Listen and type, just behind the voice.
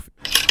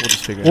We'll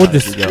just figure it out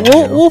as we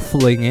go. We'll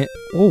fling it.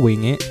 We'll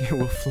wing it.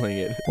 We'll fling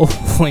it. We'll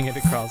fling it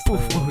across the We'll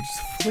just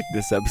flick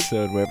this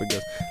episode wherever it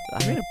goes.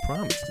 I made a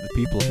promise to the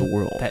people of the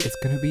world. that it's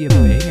gonna be a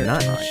banger.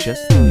 Not tonight.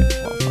 just the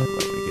I'll talk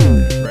about it when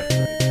we get there. Right.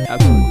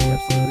 Absolutely.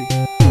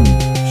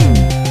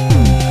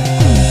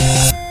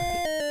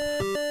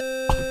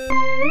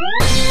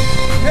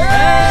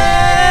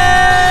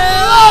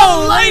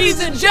 Hello, ladies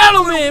and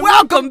gentlemen.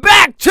 Welcome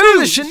back to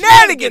the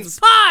Shenanigans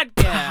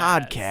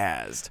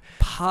Podcast.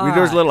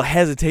 There's a little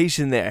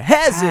hesitation there.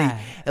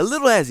 A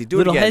little hezzy. Do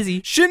Little it again.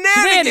 hezzy.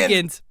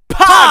 Shenanigans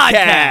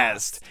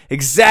Podcast.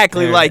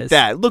 Exactly There it like is.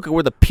 that. Look at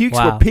where the peaks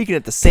were Wow. peaking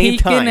at the same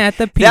Peaking time. at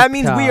the peak That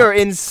means we top. are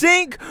in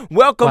sync.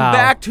 Welcome Wow.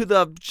 back to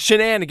the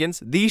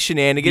Shenanigans. The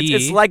Shenanigans. The-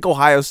 It's like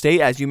Ohio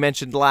State, as you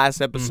mentioned last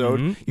episode.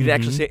 Mhm, You didn't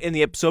actually say it in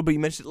the episode, but you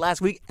mentioned it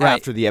last week Right.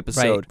 after the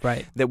episode.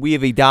 Right. That we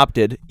have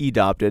adopted. It's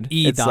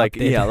like,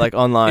 Edopted. like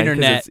online. 'cause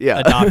Internet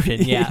it's,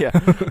 adoption, yeah.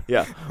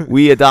 yeah.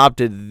 We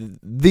adopted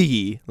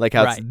like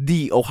how it's Right.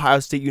 the Ohio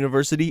State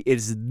University.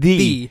 It's the,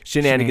 The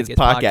Shenanigans Shenanigans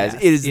Podcast. Podcast,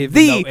 It is even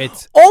the though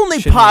it's only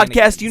podcast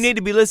Shenanigans. you need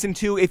to be listening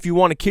to if you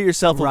want to cure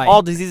yourself of Right.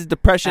 all diseases,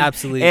 depression,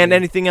 Absolutely. and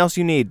anything else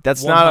you need.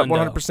 That's not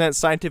 100%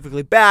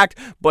 scientifically backed,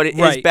 but it is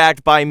Right.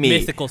 backed by me.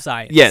 Mythical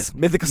science. Yes,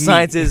 mythical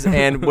sciences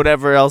and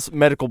whatever else,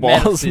 medical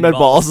balls, Medicine med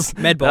balls. balls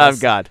Med that I've balls.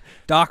 got.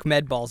 Doc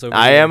Medballs over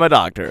I here. am a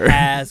doctor.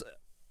 As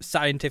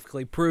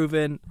scientifically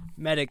proven,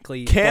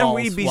 medically Can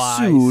we be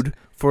balls-wise. sued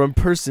for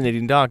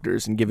impersonating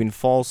doctors and giving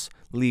false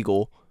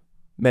legal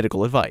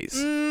medical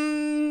advice?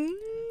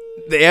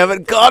 They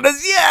haven't caught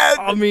us yet.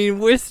 I mean,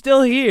 we're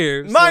still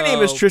here. My name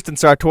is so- Tristan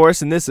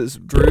Sartoris, and this is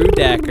Drew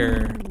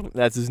Decker.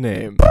 That's his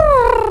name.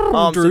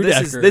 Drew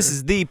this Decker.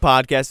 is the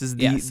podcast. This is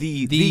Yes.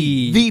 the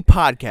The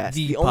podcast.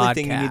 the The only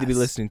thing you need to be podcast.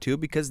 listening to,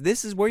 because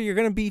this is where you're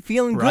gonna be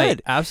feeling Right.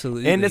 good.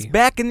 Absolutely. And it's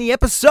back in the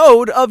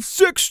episode of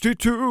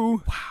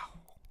 62. Wow.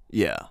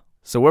 Yeah.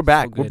 So we're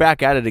back. We're good.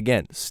 back at it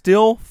again.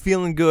 Still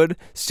feeling good.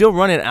 Still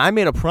running. I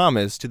made a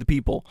promise to the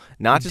people,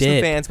 not just the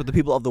did. fans, but the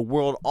people of the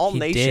world, all He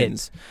did.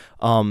 nations,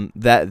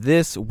 that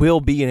this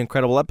will be an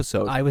incredible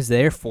episode. I was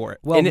there for it.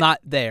 Well, And it- not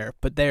there,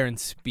 but there in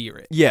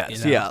spirit. Yes,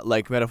 you know? yeah,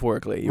 like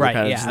metaphorically. You were Right.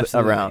 kind of Yeah. just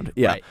Absolutely. around.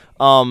 Yeah.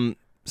 Right.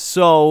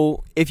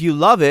 So if you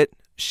love it,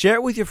 share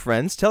it with your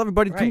friends. Tell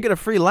everybody to come Right. get a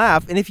free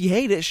laugh. And if you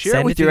hate it, share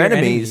Send it with to your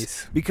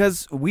enemies,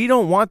 because we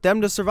don't want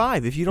them to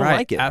survive if you don't Right.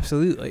 like it.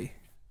 Absolutely.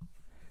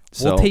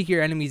 So, We'll take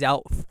your enemies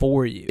out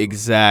for you.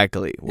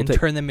 exactly. and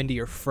turn them into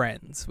your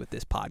friends with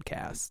this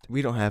podcast.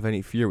 We don't have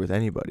any fear with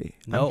anybody.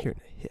 No. I'm here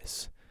to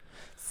hiss.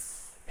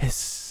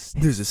 Hiss.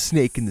 There's a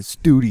snake in the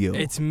studio.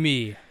 It's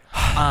me.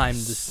 I'm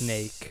the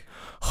snake.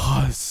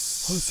 Huck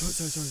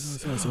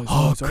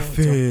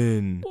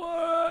Finn.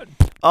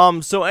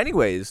 What? So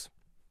anyways,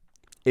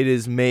 it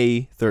is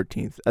May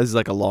 13th. This is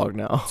like a log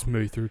now. It's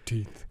May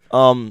 13th.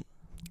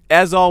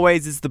 As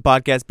always, it's the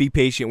podcast. Be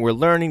patient. We're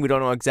learning. We don't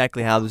know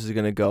exactly how this is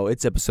going to go.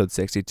 It's episode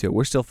 62.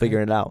 We're still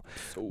figuring it out.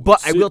 But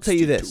I will tell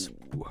you this.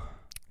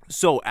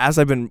 So as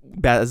I've been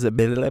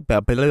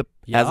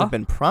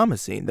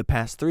promising the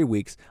past 3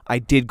 weeks, I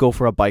did go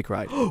for a bike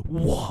ride.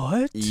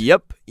 What?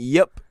 Yep.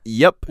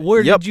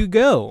 Where did you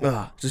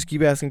go? Just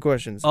keep asking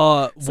questions.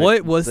 What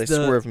They was the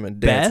swerve them and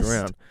dance best?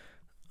 around.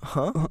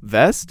 Huh?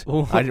 Vest?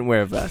 Oh. I didn't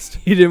wear a vest.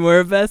 You didn't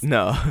wear a vest?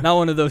 No. Not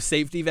one of those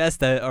safety vests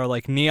that are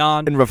like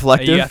neon. And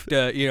reflective. You have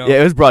to, Yeah,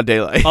 it was broad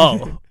daylight.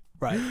 Oh,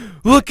 right.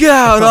 Look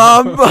out!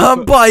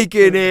 I'm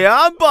biking here.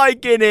 I'm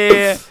biking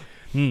here.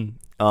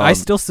 I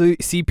still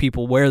see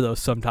people wear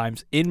those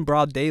sometimes in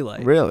broad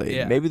daylight. Really?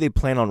 Yeah. Maybe they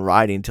plan on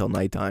riding till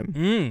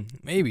nighttime.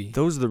 Maybe.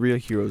 Those are the real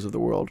heroes of the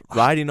world.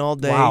 Riding all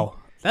day. Wow.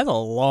 That's a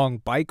long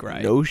bike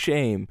ride. No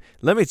shame.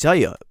 Let me tell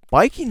you,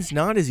 biking's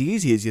not as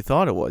easy as you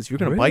thought it was. You're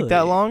gonna bike that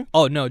Really? long?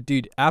 Oh, no,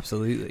 dude.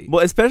 Absolutely.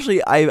 Well,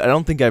 especially I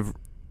don't think I've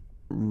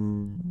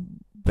been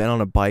on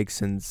a bike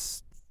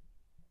since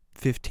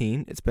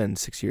 15. It's been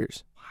 6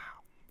 years.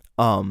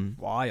 Wow.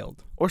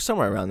 Wild. Or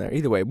somewhere around there.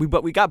 Either way,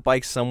 we got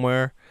bikes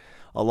somewhere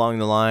along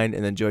the line,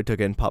 and then Joey took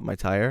it and popped my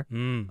tire.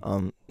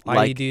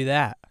 Why do you do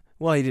that?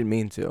 Well, he didn't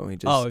mean to. He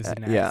just Oh, it was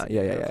an yeah.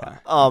 accident.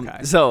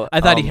 Okay. So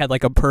I thought he had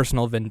like a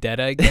personal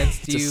vendetta against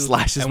just you.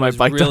 slashes and my was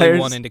bike really tires.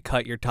 wanting to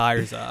cut your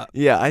tires up.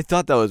 Yeah, I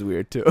thought that was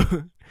weird too.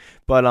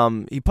 But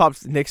he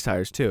popped Nick's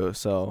tires too,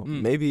 so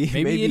maybe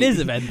it is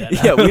a vendetta.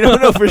 Yeah, we don't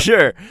know for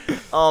sure.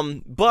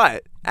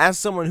 But as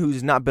someone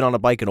who's not been on a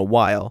bike in a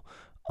while,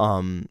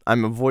 I'm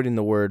avoiding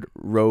the word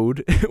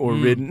road or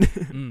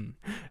ridden.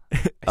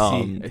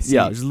 I see.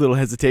 Yeah, there's a little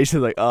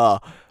hesitation, like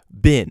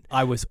been.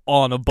 I was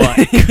on a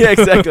bike. Yeah,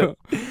 exactly.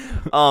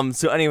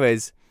 So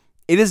anyways,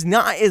 it is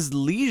not as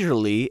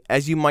leisurely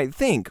as you might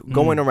think,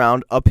 going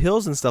around up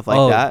hills and stuff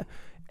like that.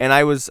 And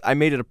I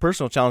made it a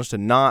personal challenge to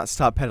not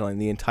stop pedaling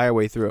the entire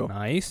way through.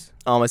 Nice.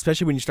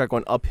 Especially when you start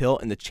going uphill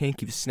and the chain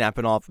keeps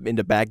snapping off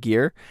into back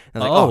gear.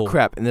 And I'm like, oh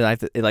crap. And then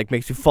it like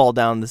makes you fall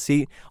down the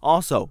seat.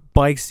 Also,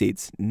 bike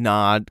seats,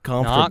 not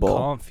comfortable. Not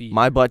comfy.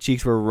 My butt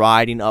cheeks were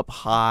riding up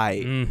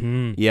high.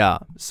 Mm-hmm. Yeah.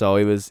 So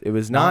it was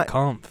not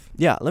comf.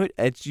 Yeah,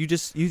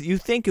 you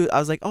think I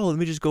was like, oh, let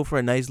me just go for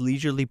a nice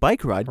leisurely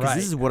bike ride because Right.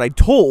 this is what I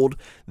told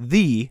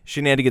the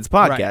Shenanigans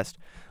podcast.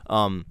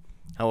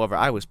 However,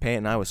 I was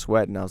panting, I was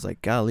sweating. I was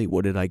like, golly,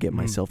 what did I get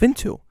myself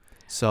into?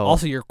 So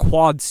also, your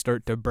quads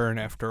start to burn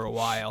after a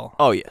while.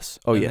 Oh, yes.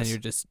 And then you're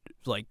just,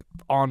 like,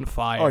 on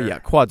fire. Oh, yeah.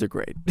 Quads are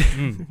great.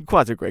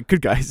 Quads are great.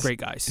 Good guys. Great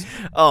guys.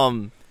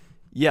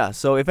 Yeah,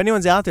 so if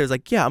anyone's out there is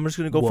like, yeah, I'm just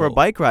going to go for a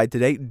bike ride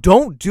today,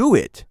 don't do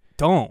it.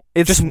 Don't.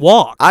 Just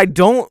walk. I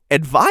don't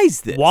advise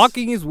this.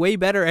 Walking is way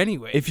better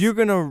anyway. If you're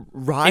going to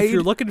ride, if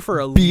you're looking for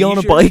a be on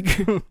a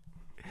bike,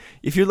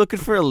 if you're looking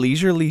for a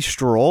leisurely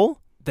stroll,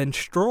 then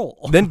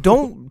stroll. Then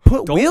don't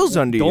put wheels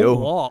under you. Don't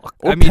walk.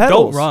 Or don't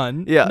pedals.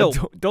 run. Yeah. No,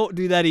 don't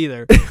do that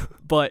either.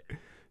 But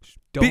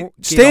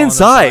stay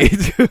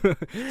inside.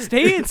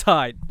 Stay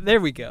inside. There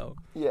we go.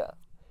 Yeah.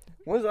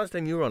 When was the last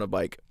time you were on a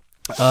bike?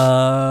 When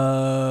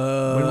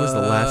was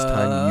the last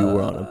time you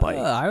were on a bike?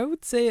 I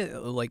would say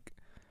like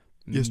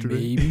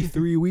yesterday. Maybe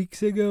 3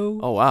 weeks ago.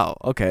 Oh wow.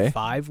 Okay.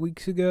 5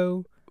 weeks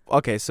ago.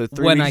 Okay, so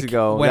 3 weeks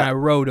ago. When I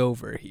rode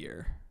over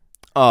here.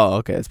 Oh,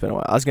 okay. It's been a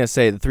while. I was gonna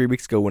say 3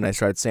 weeks ago when I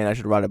started saying I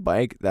should ride a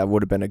bike, that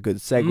would have been a good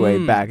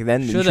segue back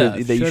then. You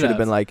should have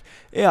been like,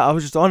 yeah, I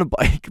was just on a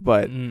bike,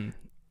 but.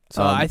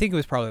 So I think it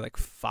was probably like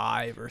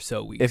 5 or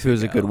so weeks. If it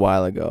was a good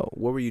while ago,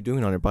 what were you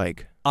doing on your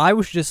bike? I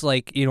was just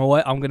like, you know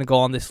what? I'm gonna go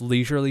on this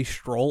leisurely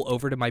stroll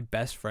over to my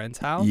best friend's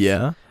house.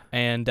 Yeah.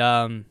 And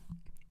how'd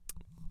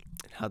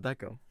that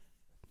go?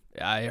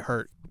 I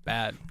hurt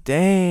bad.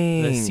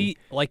 Dang. The seat,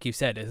 like you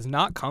said, is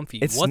not comfy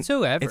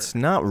whatsoever. It's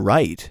not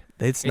right.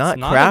 It's not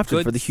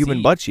crafted for the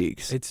human butt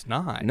cheeks. It's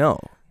not. No.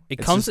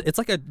 It's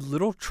like a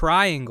little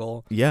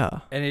triangle. Yeah.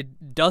 And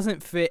it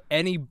doesn't fit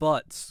any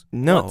butts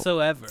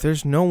whatsoever.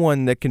 There's no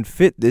one that can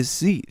fit this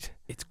seat.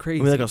 It's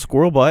crazy. I mean, like a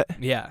squirrel butt.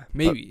 Yeah,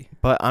 maybe.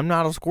 But I'm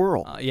not a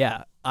squirrel.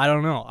 Yeah. I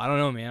don't know,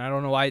 man. I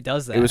don't know why it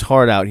does that. It was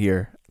hard out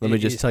here. Let me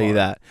just tell you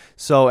that.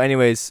 So,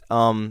 anyways,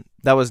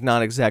 that was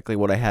not exactly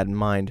what I had in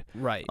mind.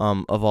 Right.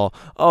 Of all.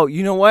 Oh,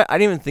 you know what? I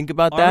didn't even think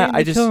about that.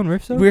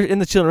 We're in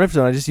the chill and rip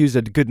zone. I just used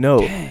a good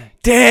note.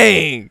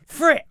 Dang.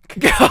 Frick.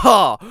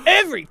 Oh.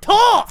 Every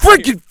time.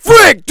 Freaking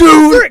frick,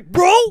 dude. Frick,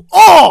 bro.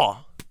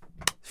 Oh.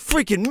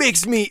 Freaking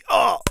makes me.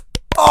 Oh.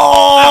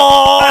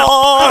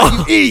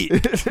 Oh, you eat.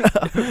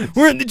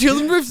 We're in the chill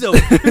and riff zone.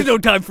 There's no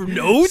time for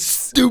notes.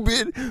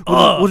 Stupid.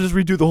 We'll just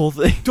redo the whole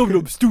thing.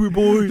 Don't stupid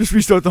boy. Just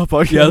restart the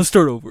podcast. Yeah, let's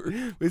start over.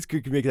 Let's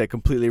make that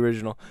completely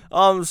original.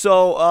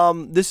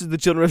 This is the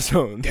chill and riff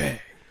zone.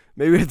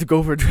 Maybe we have to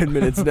go for 10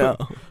 minutes now.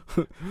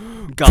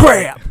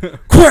 Crap.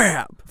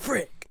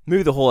 Frick.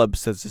 Maybe the whole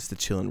episode's just the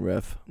chill and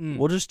riff.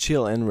 We'll just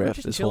chill and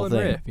riff this whole thing.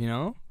 Riff, you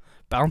know?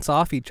 Bounce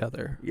off each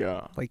other.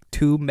 Yeah. Like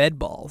 2 med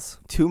balls.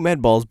 2 med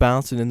balls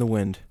bouncing in the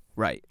wind.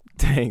 Right.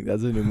 Dang,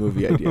 that's a new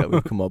movie idea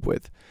we've come up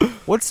with.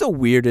 What's the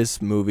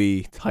weirdest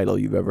movie title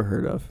you've ever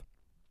heard of?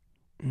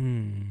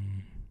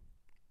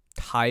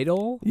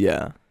 Title?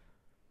 Yeah.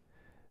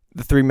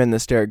 The 3 Men That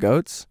Stare at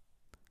Goats?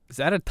 Is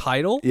that a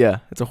title? Yeah,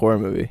 it's a horror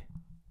movie.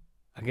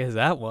 I guess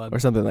that one. Or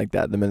something like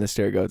that. The Men That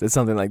Stare at Goats. It's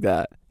something like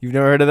that. You've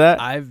never heard of that?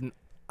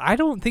 I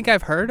don't think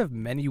I've heard of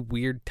many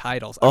weird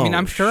titles. I mean,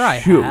 I'm sure I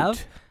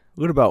have.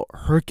 What about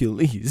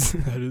Hercules?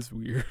 That is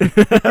weird.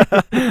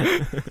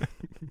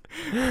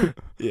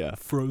 Yeah.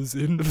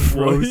 Frozen.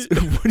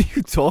 What are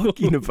you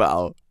talking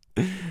about?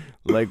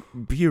 Like,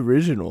 be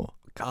original.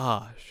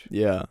 Gosh.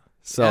 Yeah.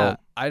 So yeah,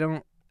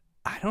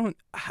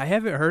 I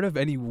haven't heard of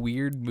any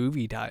weird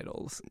movie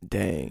titles.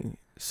 Dang.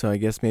 So I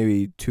guess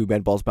maybe 2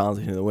 med balls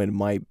bouncing in the wind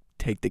might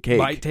take the cake.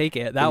 Might take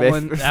it. That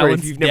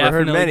one's you've never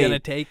heard many, gonna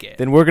take it.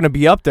 Then we're gonna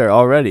be up there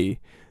already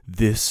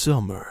this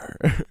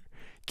summer.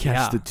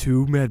 Catch the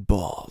 2 med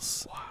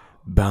balls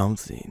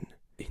bouncing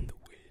in the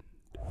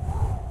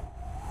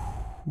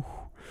wind.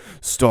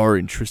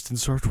 Starring Tristan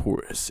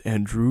Sartoris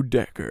and Drew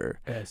Decker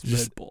as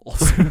med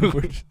balls.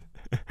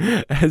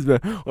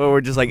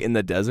 We're just like in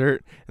the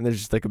desert and there's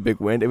just like a big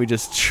wind and we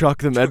just chuck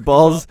the med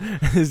balls and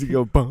just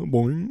go boing,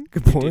 boing,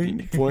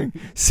 boing, boing.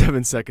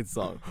 7 seconds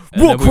long.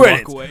 Roll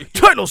credits.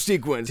 Title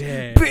sequence.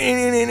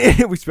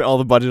 We spent all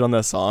the budget on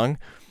that song.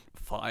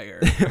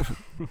 Fire.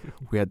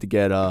 We had to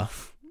get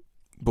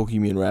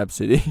Bohemian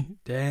Rhapsody.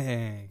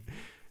 Dang.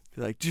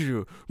 Like,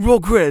 roll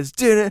credits.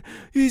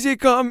 Easy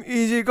come,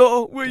 easy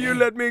go. Will you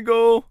let me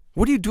go?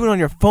 What are you doing on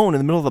your phone in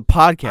the middle of the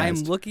podcast? I'm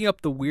looking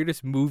up the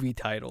weirdest movie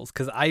titles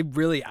because I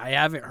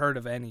haven't heard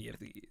of any of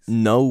these.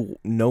 No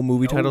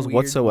movie titles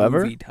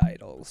whatsoever? Movie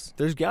titles.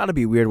 There's got to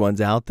be weird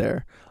ones out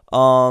there.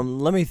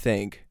 Let me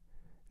think.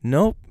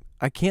 Nope.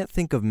 I can't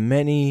think of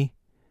many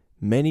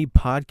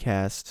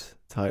podcast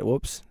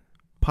titles.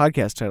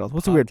 Podcast titles.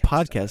 What's the weird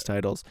podcast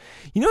titles?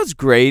 You know what's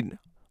great?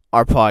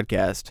 Our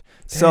podcast.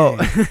 So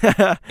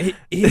it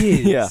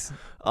is. Yeah.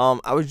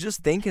 I was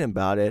just thinking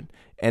about it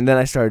and then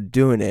I started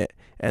doing it.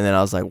 And then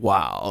I was like,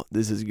 wow,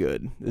 this is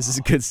good. This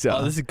is good stuff.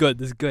 Oh, this is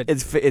good.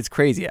 It's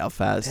crazy how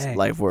fast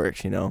life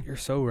works, you know? You're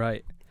so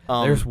right.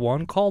 There's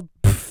one called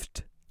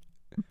Pfft.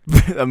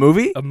 A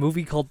movie? A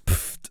movie called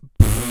Pfft.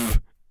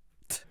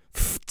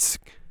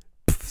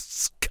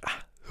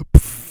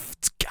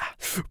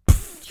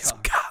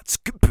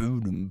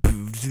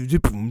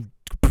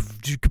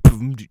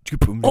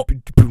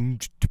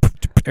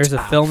 There's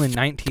a film in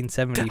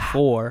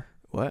 1974.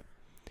 What?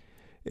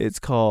 It's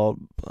called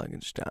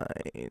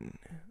Blackenstein.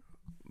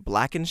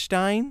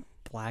 Blackenstein?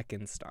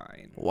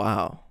 Blackenstein.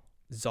 Wow.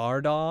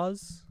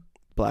 Zardoz.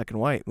 Black and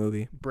white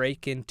movie.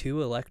 Break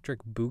Into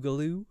Electric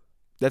Boogaloo.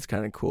 That's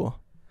kind of cool.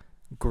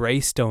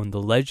 Greystone,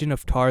 The Legend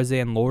of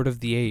Tarzan, Lord of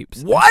the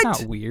Apes. What?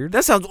 That's not weird.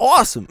 That sounds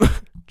awesome.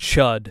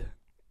 Chud.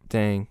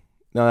 Dang.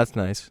 No, that's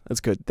nice. That's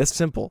good. That's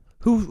simple.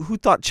 Who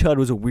thought Chud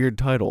was a weird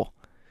title?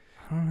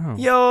 I don't know.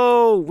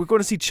 Yo, we're going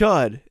to see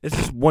Chud. It's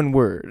just one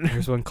word.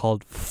 There's one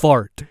called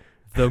Fart,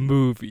 the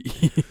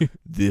movie.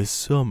 This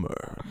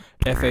summer.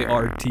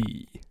 FART.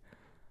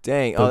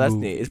 Dang. The Oh, that's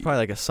movie. neat. It's probably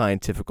like a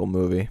scientifical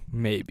movie.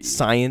 Maybe.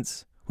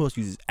 Science. Who else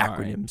uses All right.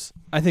 acronyms?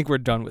 I think we're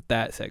done with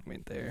that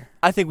segment there.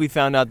 I think we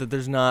found out that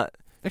there's not.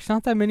 There's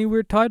not that many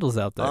weird titles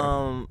out there.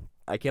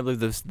 I can't believe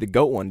the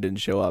goat one didn't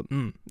show up.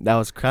 Mm. That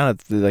was kind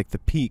of the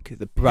peak,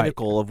 the Right.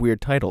 pinnacle of weird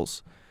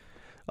titles.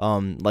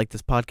 Like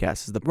this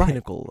podcast is the Right.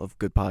 pinnacle of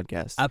good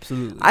podcasts.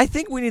 Absolutely. I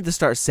think we need to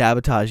start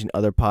sabotaging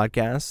other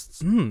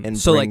podcasts and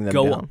so bring like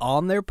them go down.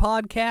 on their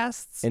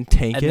podcasts And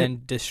tank and it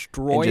then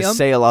destroy and just them.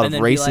 say a lot of and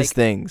then be racist like,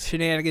 things.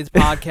 Shenanigans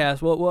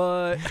podcast. What?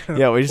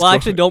 Yeah, we just Well, go-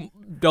 actually,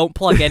 don't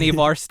plug any of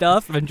our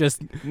stuff and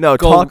just no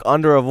go talk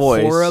under a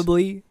voice.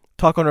 horribly.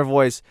 Talk under a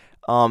voice.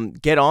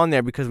 Get on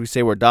there because we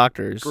say we're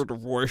doctors. Get a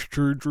voice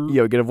changer.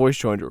 Yeah, get a voice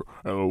changer.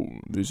 Hello,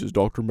 this is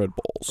Dr.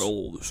 Medballs.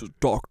 Oh, this is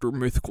Dr.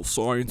 Mythical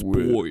Science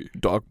With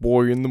Doc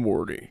Boy in the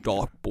morning.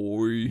 Doc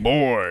Boy.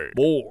 Boy,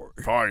 Boy.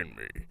 find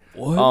me.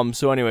 What?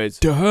 So anyways,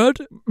 Dad?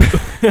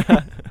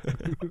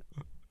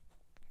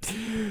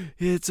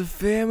 it's a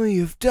family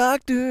of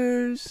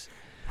doctors.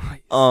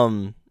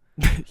 Nice.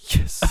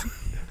 Yes.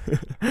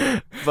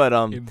 But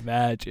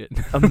Imagine.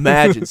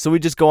 imagine. So we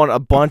just go on a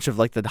bunch of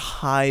like the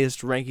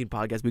highest ranking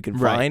podcasts we can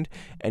Right. find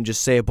and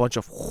just say a bunch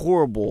of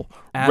horrible,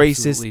 Absolutely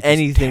racist just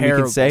anything we can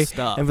terrible say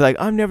stuff. and be like,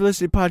 I'm never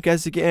listening to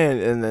podcasts again.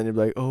 And then you're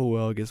like, oh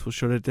well, I guess we'll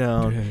shut it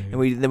down. Dang.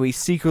 And we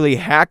secretly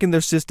hack in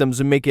their systems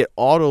and make it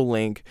auto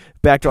link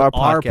back to our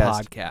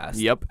podcast.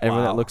 Yep.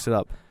 Everyone that Wow. looks it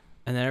up.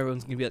 And then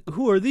everyone's going to be like,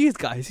 who are these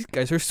guys? These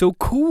guys are so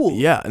cool.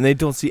 Yeah, and they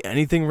don't see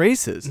anything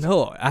racist.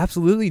 No,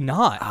 absolutely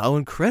not. How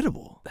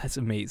incredible. That's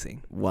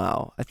amazing.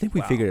 Wow. I think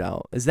we Wow. figured it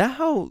out. Is that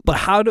how But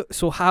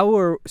so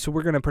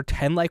we're going to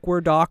pretend like we're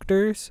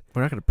doctors?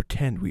 we're not going to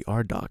pretend we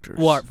are doctors?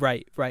 Well,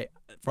 right. Yes.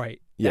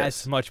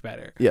 That's much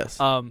better. Yes.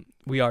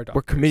 We are doctors.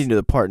 We're committing to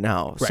the part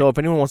now. Right. So if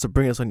anyone wants to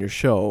bring us on your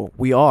show,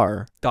 we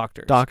are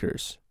doctors.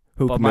 doctors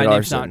who But commit my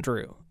name's arson. not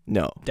Drew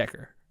No.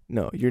 Decker.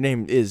 No. Your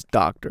name is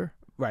Doctor.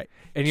 Right.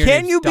 And your Can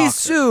name's you be Doctor.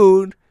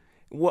 sued?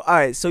 Well, all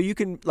right. So you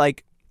can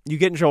you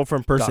get in trouble for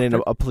impersonating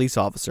Doctor? a police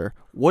officer.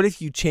 What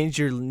if you change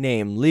your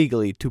name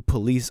legally to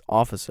police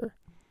officer?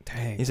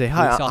 Dang. You say,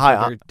 Police hi,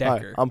 Officer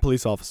Decker. I'm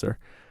police officer.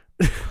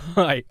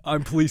 Hi,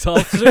 I'm police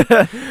officer.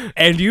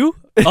 And you?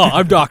 Oh,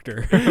 I'm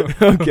doctor.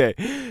 Okay.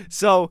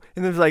 So,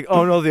 and then it's like,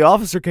 oh no, the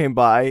officer came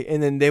by,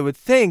 and then they would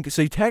think,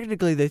 so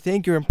technically they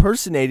think you're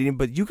impersonating him,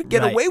 but you could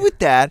get Right. away with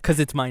that. Because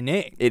it's my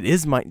name. It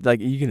is my, are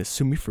you going to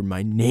sue me for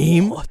my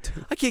name? What?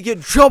 I can't get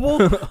in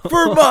trouble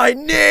for my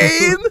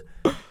name.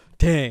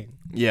 Dang.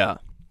 Yeah.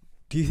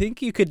 Do you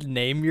think you could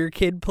name your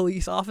kid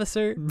police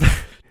officer?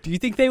 Do you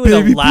think they would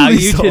Baby allow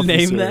you police to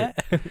name officer.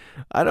 that?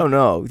 I don't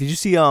know. Did you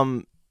see,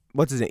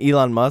 what's his name?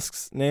 Elon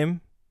Musk's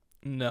name?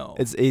 No.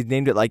 He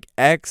named it like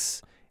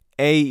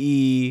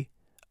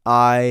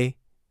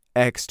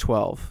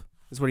XAEIX12.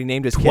 That's what he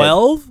named his kid.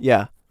 12?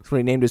 Yeah. That's what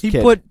he named his He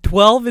kid. put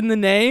 12 in the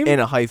name?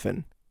 And a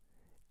hyphen.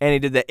 And he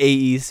did the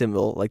AE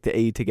symbol, like the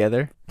AE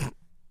together.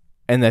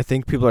 And I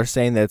think people are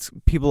saying that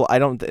I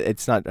don't think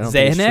it's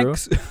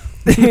Xanax? true.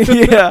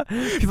 Yeah.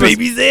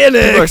 Baby People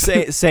are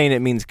Xanax! saying it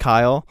means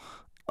Kyle.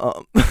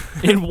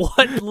 In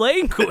what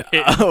language?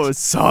 Oh,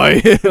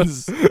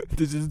 science.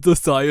 This is the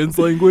science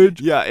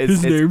language? Yeah,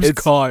 His name's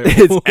Kyle.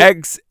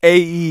 It's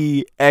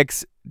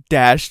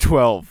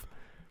XAEX-12.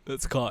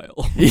 That's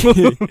Kyle.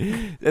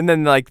 And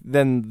then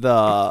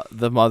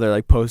the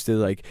mother posted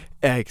like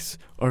X,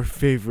 our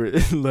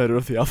favorite letter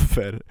of the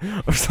alphabet,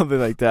 or something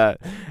like that.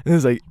 And it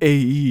was like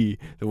AE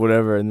or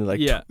whatever, and then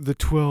Yeah. the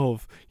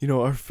 12,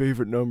 our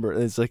favorite number.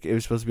 And it's like it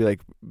was supposed to be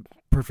like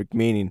perfect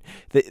meaning.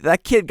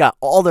 That kid got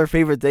all their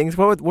favorite things.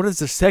 What is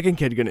the second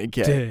kid gonna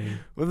get? Dang.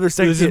 What if their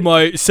second This kid? is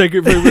my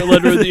second favorite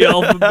letter of the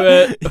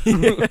alphabet.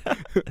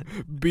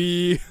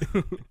 B.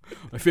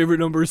 My favorite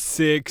number is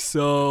 6,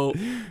 so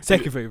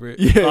second favorite.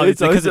 Yeah,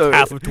 Obviously, because it's it's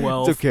half of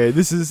 12. It's okay.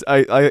 This is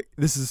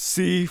this is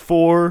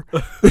C4.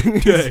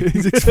 Okay.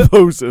 He's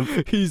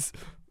explosive. He's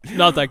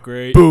not that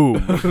great.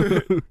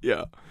 Boom.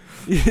 Yeah.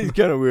 He's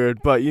kind of weird,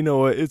 but you know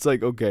what? It's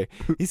like, okay,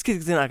 these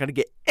kids are not going to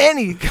get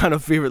any kind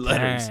of favorite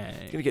letters. Dang.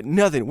 He's going to get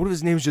nothing. What if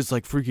his name's just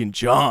like freaking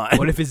John?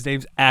 What if his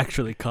name's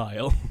actually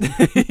Kyle?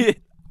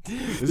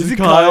 This is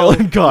Kyle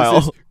and Kyle.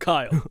 This is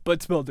Kyle,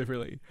 but spelled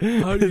differently.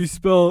 How do you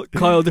spell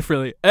Kyle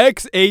differently?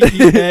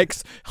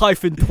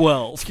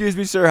 XAEX-12. Excuse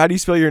me, sir. How do you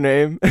spell your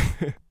name?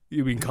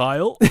 You mean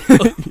Kyle?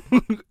 You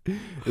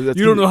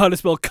You don't know how to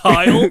spell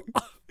Kyle?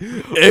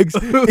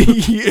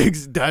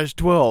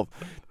 X-E-X-12.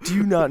 Do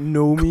you not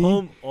know me?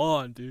 Come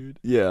on, dude.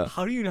 Yeah.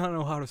 How do you not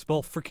know how to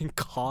spell freaking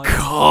Kyle?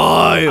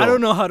 Kyle. I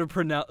don't know how to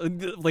pronounce.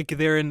 Like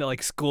they're in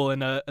like school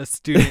and a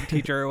student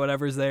teacher or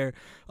whatever's there.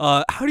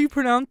 How do you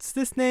pronounce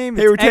this name?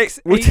 Hey, It's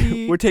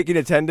we're taking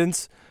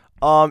attendance.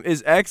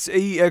 Is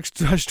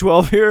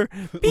XAEX-12 here?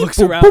 Looks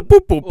Beep, around. boop,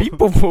 boop, boop, beep,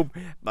 boop,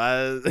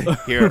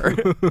 boop. Here.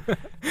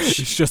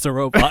 It's just a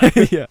robot.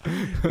 Yeah.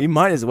 He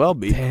might as well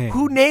be. Dang.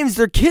 Who names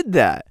their kid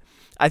that?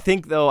 I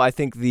think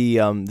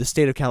the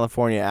state of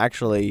California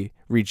actually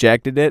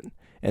rejected it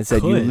and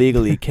said you Could.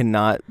 legally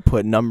cannot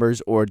put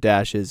numbers or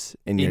dashes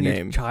in your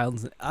name.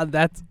 Child's.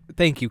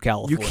 Thank you,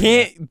 California. You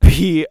can't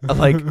be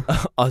like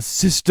a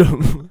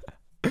system.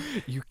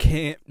 You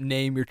can't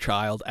name your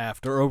child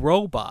after a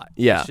robot.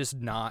 Yeah. It's just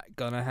not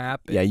gonna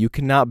happen. Yeah, you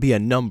cannot be a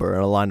number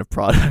in a line of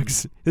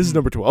products. This is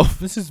number 12.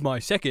 This is my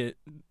second.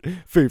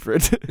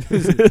 Favorite.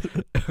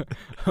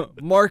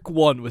 Mark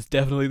 1 was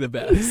definitely the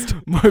best.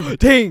 Mark,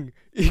 Dang!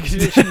 You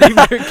should name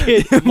your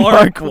kid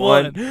Mark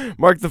 1.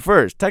 Mark the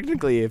First.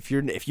 Technically, if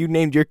you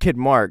named your kid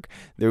Mark,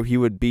 there he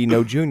would be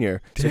no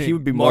junior, so he Dang,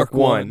 would be Mark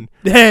 1.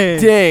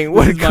 Dang! Dang,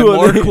 what a This is my cool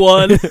Mark name.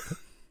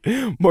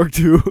 1. Mark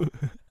 2.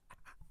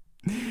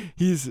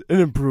 He's an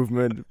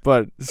improvement,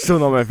 but still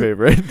not my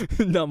favorite.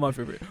 Not my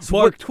favorite. So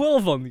Mark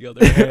 12 on the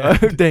other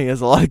hand. Dang, has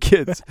a lot of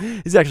kids.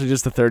 He's actually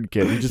just the third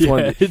kid. He just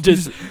wanted it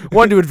just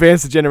to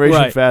advance the generation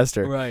Right,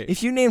 faster. right.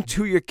 If you name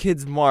two of your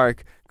kids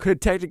Mark, could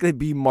it technically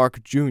be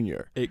Mark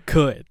Jr.? It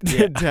could.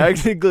 Yeah.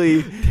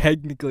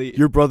 Technically,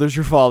 your brother's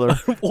your father.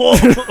 Whoa.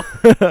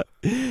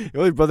 Your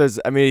only brother's,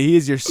 I mean, he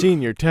is your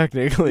senior,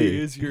 technically. He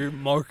is your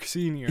Mark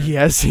Senior. He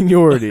has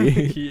seniority.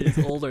 He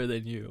is older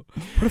than you.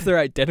 What if they're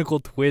identical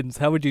twins?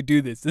 How would you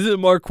do this? This is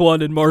Mark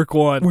 1 and Mark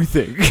 1. We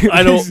think.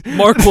 I don't.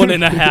 Mark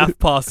 1.5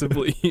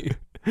 possibly.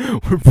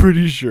 We're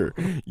pretty sure.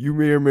 You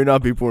may or may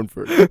not be born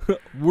first.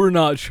 We're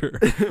not sure.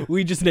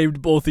 We just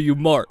named both of you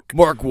Mark.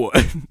 Mark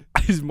 1.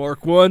 Is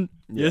Mark 1?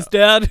 Yeah. Yes,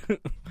 Dad?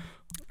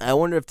 I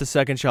wonder if the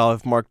second child,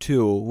 if Mark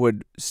 2,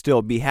 would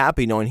still be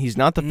happy knowing he's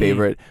not the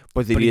favorite,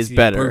 but that But he he's is the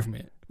better.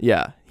 improvement.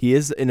 Yeah, he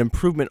is an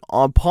improvement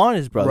upon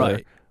his brother,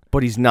 Right.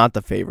 but he's not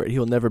the favorite.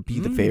 He'll never be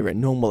the favorite.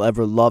 No one will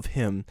ever love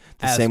him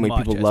the As same way much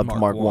people as loved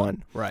Mark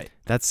 1. Right.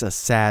 That's a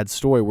sad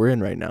story we're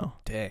in right now.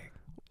 Dang.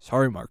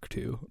 Sorry, Mark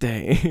 2.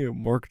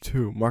 Dang, Mark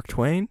 2. Mark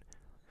Twain?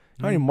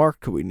 How many Mark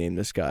could we name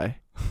this guy?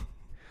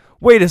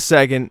 Wait a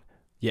second.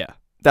 Yeah.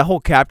 That whole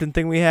captain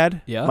thing we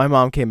had? Yeah. My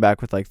mom came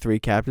back with like 3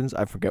 captains.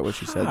 I forget what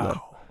she said, though.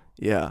 How?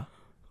 Yeah.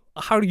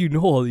 How do you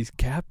know all these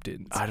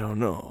captains? I don't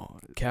know.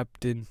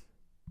 Captain.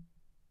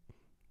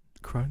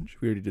 Crunch?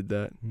 We already did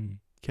that.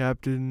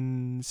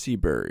 Captain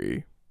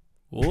Seabury.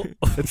 Oh.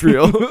 It's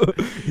real.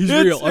 He's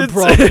real. I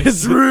promise.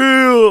 It's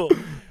real.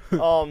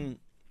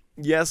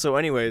 Yeah, so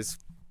anyways.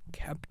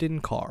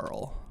 Captain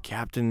Carl.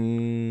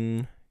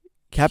 Captain.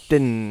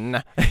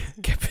 Captain.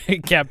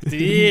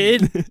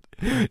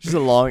 Just a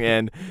long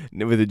N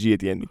with a G at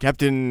the end.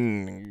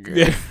 Captain.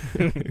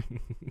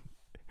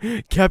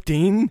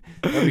 Captain.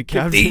 That'd be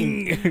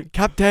Captain.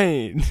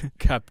 Captain.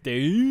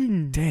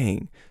 Captain.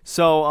 Dang.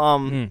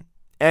 So,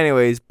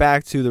 anyways,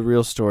 back to the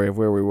real story of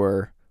where we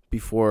were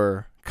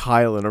before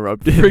Kyle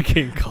interrupted.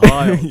 Freaking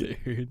Kyle,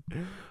 dude.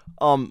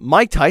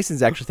 Mike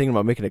Tyson's actually thinking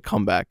about making a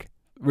comeback.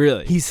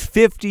 Really? He's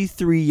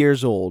 53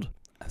 years old.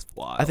 That's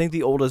wild. I think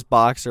the oldest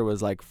boxer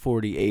was like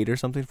 48 or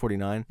something,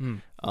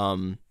 49.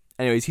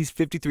 Anyways, he's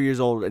 53 years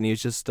old, and he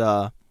was just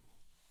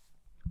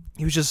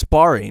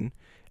sparring,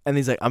 and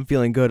he's like, I'm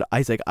feeling good.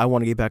 He's like, I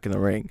want to get back in the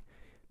ring.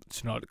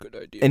 It's not a good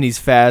idea. And he's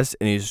fast,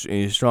 and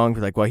he's strong.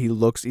 Like, he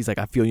looks, he's like,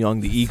 I feel young.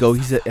 The ego,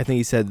 he said, I think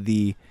he said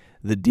the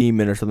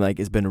demon or something like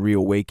has been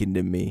reawakened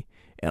in me,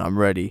 and I'm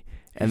ready.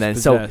 And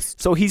He's then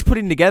possessed. so he's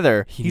putting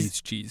together. He He's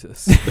needs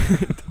Jesus.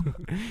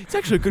 he's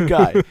actually a good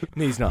guy.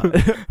 No, he's not.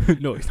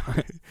 No, he's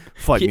not.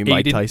 Fight me,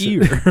 Mike ate an Tyson.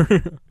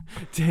 ear.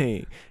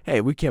 Dang.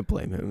 Hey, we can't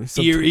blame him.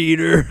 Ear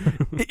eater.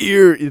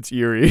 It's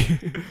eerie.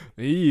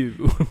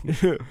 Ew.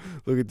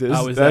 Look at this.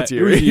 How was That's that?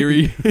 It was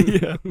eerie.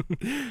 Yeah.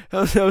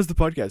 How was the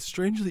podcast?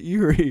 Strangely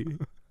eerie.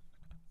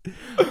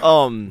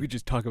 We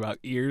just talk about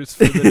ears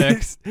for the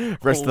next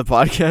rest of the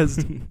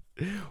podcast.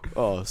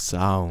 Oh,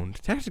 sound.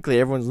 Technically,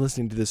 everyone's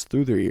listening to this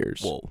through their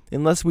ears. Whoa.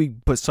 Unless we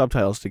put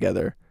subtitles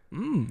together.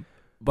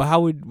 But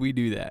how would we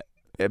do that?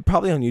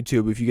 Probably on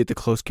YouTube, if you get the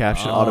closed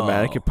caption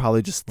automatic, it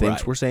probably just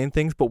thinks Right. we're saying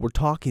things, but we're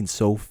talking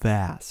so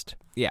fast.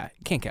 Yeah,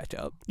 can't catch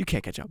up. You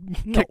can't catch up.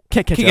 No,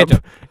 Can't catch can't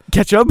up.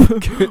 Catch up?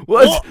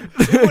 What?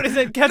 What is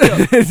that? Catch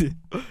up.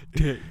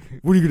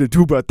 What are you going to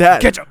do about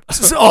that? Catch up.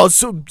 Oh,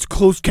 so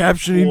closed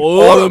captioning,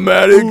 Whoa.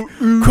 automatic.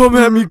 Come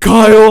at me,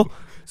 Kyle.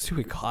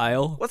 Stupid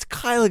Kyle. What's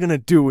Kyle going to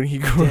do when he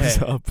grows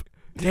Dang. up?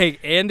 Dang,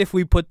 and if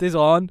we put this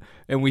on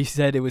and we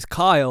said it was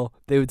Kyle,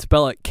 they would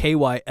spell it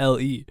Kyle.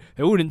 They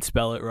wouldn't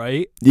spell it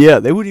right. Yeah,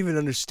 they wouldn't even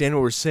understand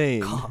what we're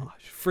saying. Gosh,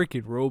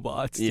 freaking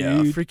robots, Yeah,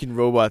 dude. freaking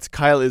robots.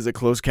 Kyle is a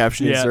closed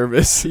captioning Yeah.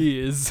 service. He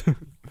is.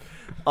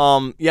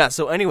 Yeah,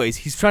 so anyways,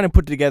 he's trying to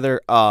put together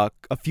a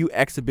few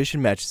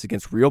exhibition matches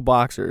against real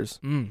boxers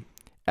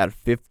at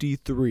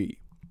 53.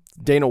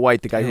 Dana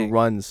White, the guy who Dang.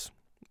 runs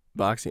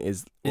boxing,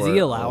 is he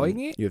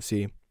allowing it?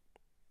 UFC.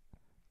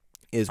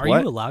 is Are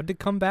what? you allowed to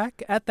come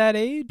back at that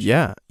age?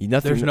 Yeah,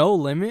 nothing. There's no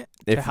limit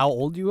to if- how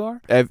old you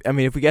are? I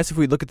mean, if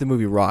we look at the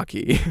movie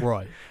Rocky,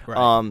 Right.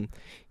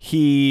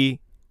 he,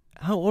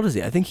 how old is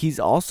he? I think he's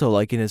also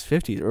like in his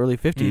 50s, early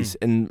 50s,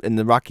 in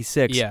the Rocky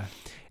 6. Yeah.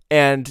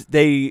 And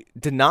they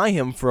deny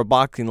him for a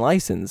boxing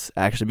license,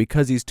 actually,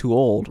 because he's too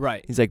old.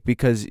 Right. He's like,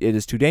 because it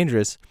is too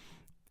dangerous.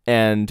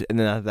 And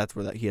then that's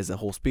where he has the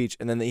whole speech.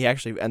 And then he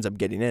actually ends up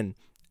getting in.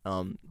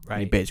 And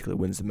he basically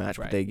wins the match,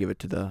 but they give it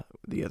to the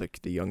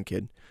young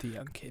kid. The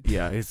young kid.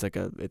 Yeah, it's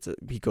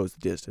he goes the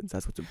distance.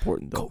 That's what's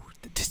important, though. Go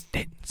the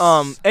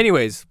distance.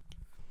 Anyways,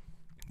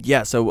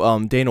 yeah. So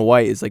Dana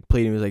White is like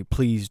pleading. He's like,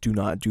 please do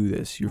not do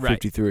this. You're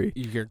 53.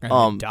 You're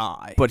gonna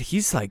die. But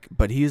he's like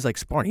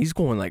sparring. He's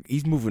going like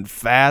he's moving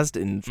fast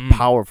and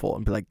powerful,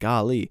 and be like,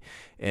 golly.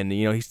 And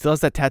he still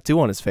has that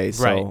tattoo on his face.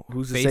 Right. So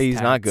who's to Face say he's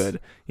not tats.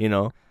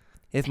 good?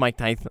 It's Mike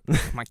Tyson.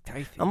 Mike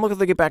Tyson. I'm looking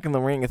to get back in the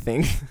ring, I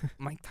think.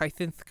 Mike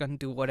Tyson's gonna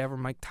do whatever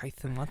Mike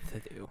Tyson wants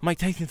to do. Mike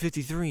Tyson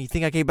 53. You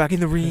think I get back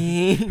in the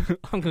ring?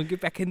 I'm gonna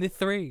get back in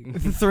this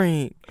ring.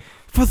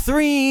 For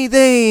 3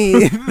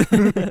 days.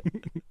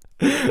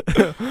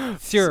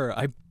 Sure,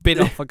 I bit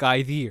off a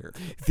guy's ear.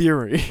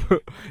 Theory.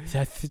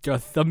 That's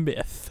just a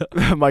myth.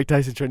 Mike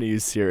Tyson trying to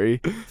use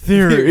Siri.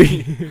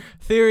 Theory.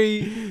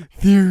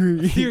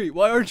 Theory.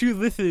 Why aren't you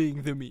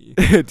listening to me?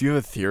 Do you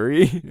have a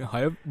theory?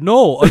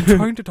 No, I'm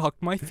trying to talk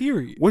my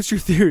theory. What's your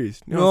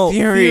theories? No,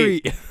 theory.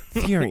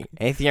 Theory.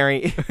 Hey,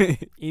 theory.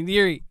 In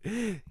theory.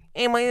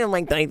 Hey, my name is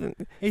Mike Tyson.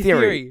 Hey,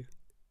 theory.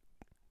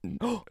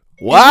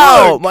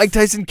 Wow, Mike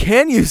Tyson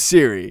can use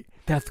Siri.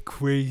 That's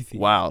crazy.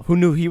 Wow, who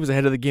knew he was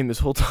ahead of the game this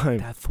whole time?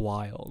 That's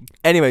wild.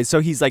 Anyway, so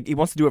he's like, he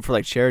wants to do it for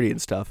like charity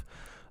and stuff.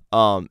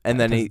 And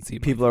then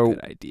people are,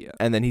 good idea.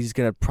 And then he's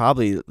gonna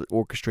probably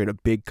orchestrate a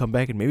big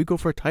comeback and maybe go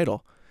for a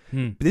title.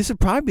 But But this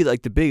would probably be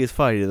like the biggest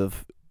fight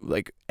of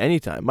like any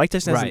time. Mike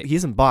Tyson he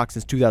hasn't boxed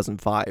since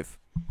 2005.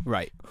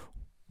 Right.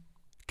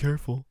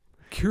 Careful.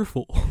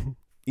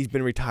 He's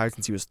been retired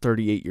since he was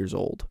 38 years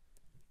old.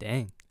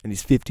 Dang. And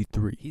he's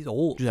 53. He's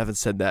old. You haven't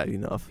said that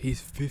enough.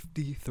 He's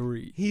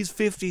 53. He's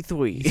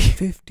 53. He's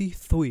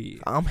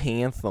 53. I'm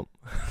handsome.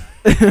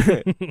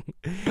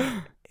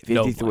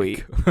 No,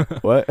 53.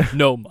 Mike. What?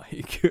 No,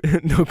 Mike.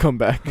 No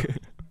comeback.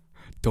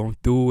 Don't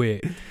do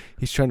it.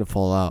 He's trying to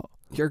fall out.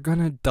 You're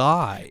gonna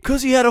die.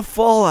 Cause he had a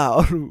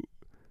fallout.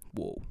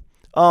 Whoa.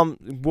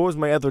 What was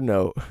my other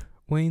note?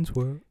 Wayne's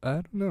World. I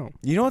don't know.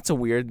 You know what's a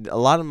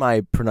lot of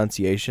my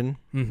pronunciation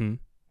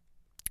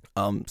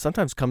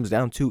sometimes comes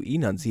down to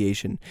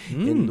enunciation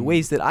in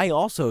ways that I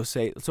also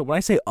say. So when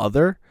I say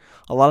other,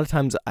 a lot of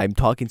times I'm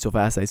talking so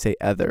fast I say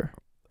other.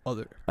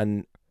 Other.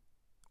 And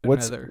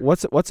what's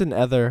an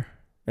other?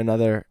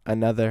 Another and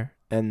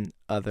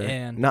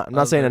other.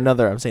 Not saying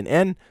another. I'm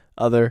saying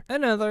other.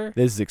 Another.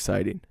 This is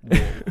exciting.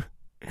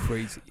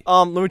 Crazy.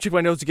 Let me check my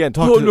notes again.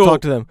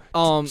 Talk to them.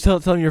 Tell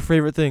them your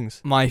favorite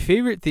things. My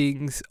favorite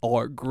things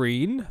are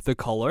green, the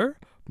color.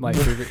 My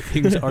favorite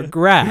things are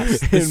grass,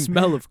 the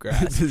smell of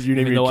grass. You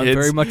name even your though kids.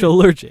 I'm very much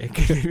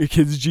allergic. Your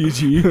kids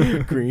Gigi.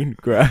 Green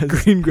grass.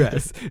 Green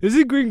grass. This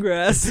is green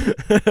grass.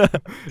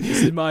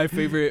 This is my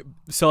favorite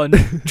son,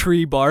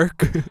 tree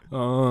bark.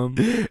 And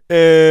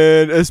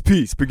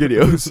SP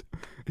SpaghettiOs.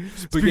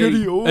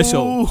 Spaghetti.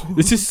 So.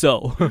 This is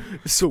so.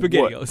 So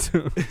SpaghettiOs.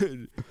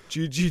 what?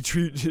 Gigi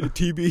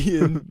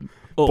TB and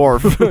Oh.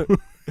 barf.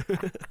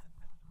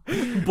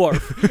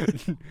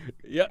 Barf.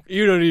 Yeah,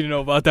 you don't need to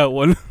know about that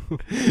one.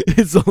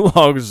 It's a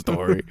long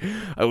story.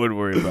 I wouldn't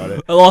worry about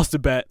it. I lost a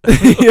bet.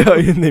 Yeah,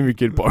 you name your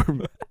kid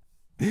Barf.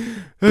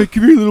 Hey,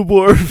 come here, little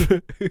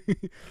Barf.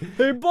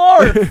 Hey,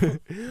 Barf.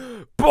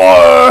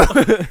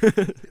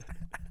 Barf.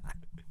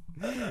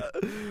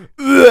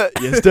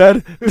 Yes,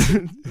 Dad.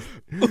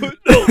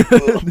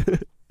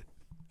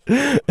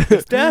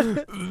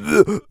 Dad?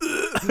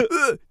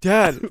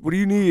 Dad, what do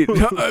you need?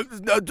 I'm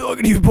not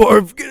talking to you,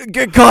 Barf.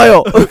 Get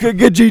Kyle. Okay,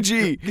 get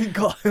GG. Get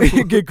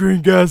Kyle. Get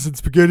green gas and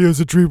SpaghettiOs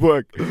and tree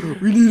bark.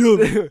 We need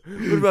them.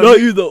 What about Not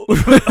you, though.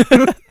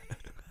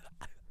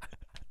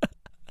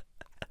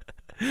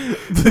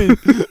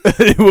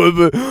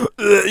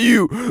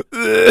 You.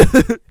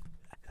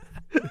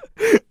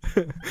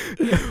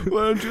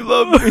 Why don't you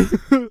love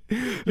me?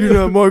 You're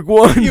not Mark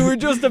 1. You were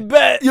just a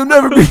bet. You'll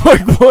never be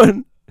Mark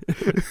 1.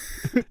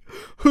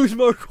 Who's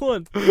Mark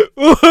 1?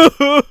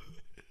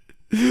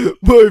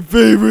 My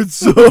favorite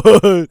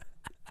son.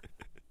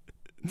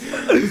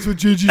 That's what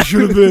Gigi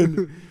should have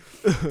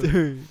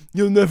been.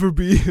 You'll never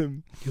be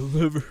him. You'll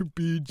never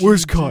be Gigi.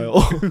 Where's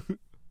Kyle?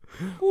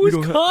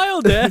 Who's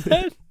Kyle, Dad?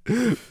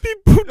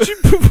 Beep, boop, chip,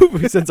 boop, boop.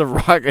 He sends a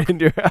rocket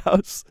into your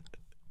house.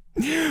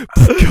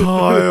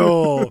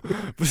 Kyle,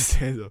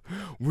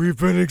 we've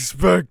been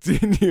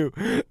expecting you.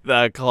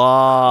 The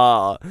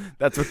claw.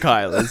 That's what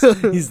Kyle is.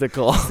 He's the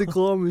claw. The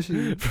claw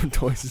machine from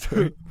Toy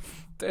Story.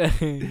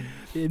 Dang.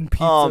 In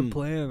Pizza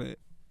Planet.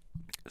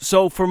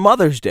 So for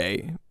Mother's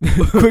Day,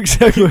 quick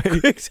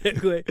segue. Quick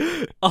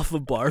segue off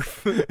of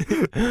Barf.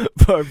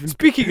 Barf.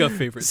 Speaking of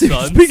favorite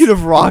sons. Speaking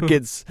of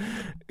rockets,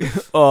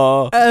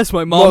 as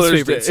my mom's Mother's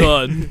favorite Day.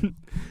 son.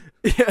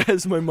 Yeah,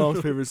 as my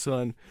mom's favorite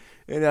son.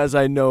 And as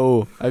I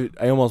know, I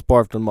almost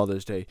barfed on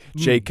Mother's Day.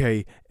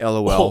 JK,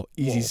 LOL,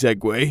 easy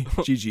segue,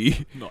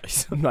 GG.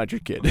 Nice. I'm not your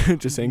kid.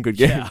 Just saying good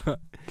game. Yeah.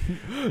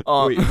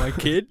 Wait, my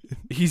kid?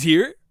 He's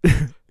here?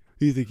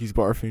 You think he's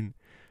barfing?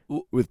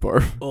 With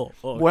barf. Oh.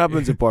 What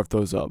happens if barf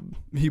throws up?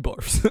 He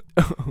barfs.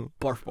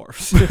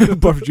 Barfs.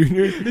 Barf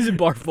Jr.? This is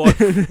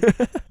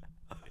barf.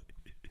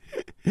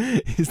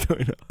 He's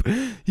throwing up.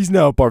 He's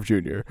now Barf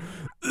Jr.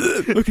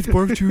 Look, it's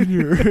Barf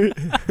Jr.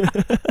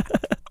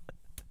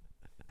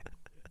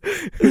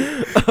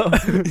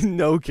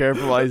 No care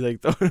for why he's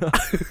like throwing up.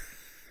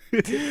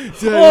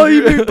 Oh,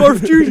 you made Barf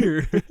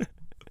Jr.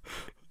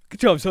 Good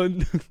job,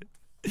 son.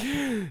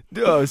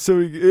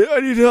 I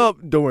need help.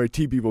 Don't worry,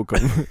 TB will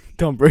come.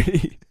 Tom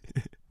Brady.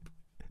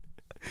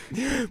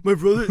 My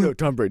brother, no,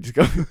 Tom Brady's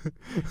coming.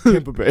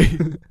 Tampa Bay.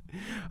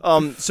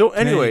 So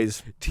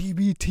anyways,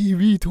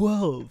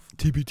 TB12.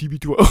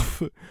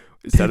 TB12.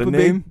 Is that a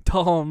name?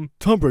 Tom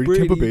Brady,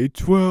 Brady. Tampa Bay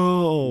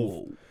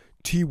 12.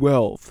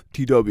 T12.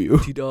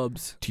 TW.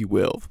 T-dubs.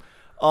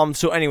 T12.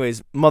 So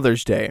anyways,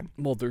 Mother's Day.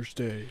 Mother's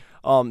Day.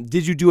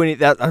 Did you do any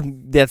that?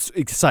 That's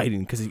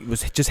exciting because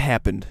it just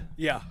happened.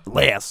 Yeah.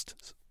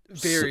 Last.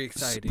 Very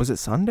exciting. Was it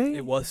Sunday?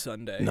 It was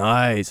Sunday.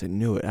 Nice. I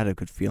knew it. I had a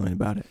good feeling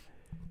about it.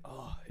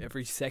 Oh,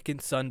 every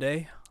second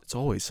Sunday It's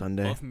always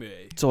Sunday. of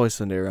May. It's always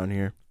Sunday around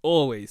here.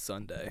 Always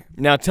Sunday.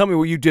 Now tell me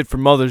what you did for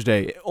Mother's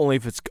Day. Only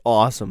if it's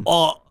awesome.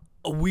 Oh,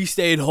 we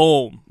stayed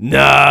home.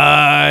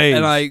 Nice.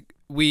 And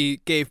we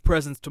gave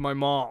presents to my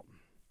mom.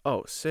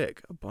 Oh,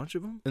 sick. A bunch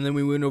of them? And then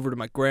we went over to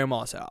my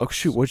grandma's house. Oh,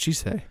 shoot. What'd she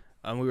say?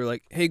 And we were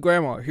like, hey,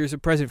 Grandma, here's a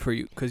present for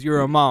you. Because you're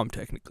a mom,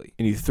 technically.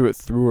 And you threw it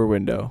through her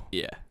window.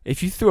 Yeah.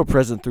 If you threw a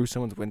present through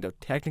someone's window,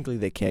 technically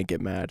they can't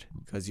get mad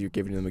because you're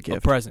giving them a gift.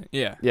 A present.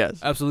 Yeah. Yes.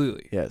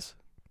 Absolutely. Yes.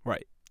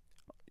 Right.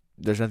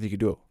 There's nothing you can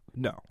do.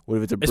 No. What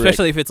if it's a brick?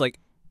 Especially if it's like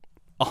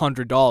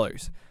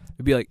 $100.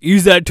 It'd be like,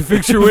 use that to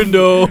fix your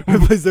window.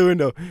 Replace the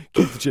window.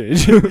 Keep the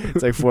change.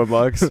 It's like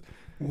 $4.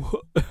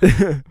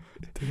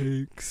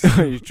 Thanks.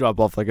 You drop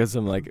off like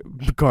some like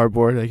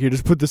cardboard. Like, here,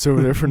 just put this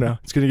over there for now.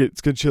 It's gonna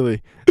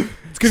chilly.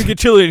 It's gonna get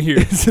chilly in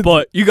here,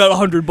 but you got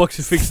 $100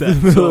 to fix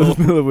that.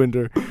 Middle of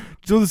winter.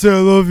 Don't say I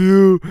love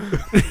you.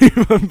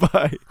 Run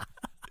by.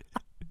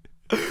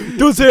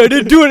 Don't say I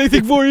didn't do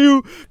anything for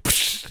you.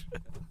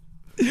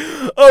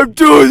 I'm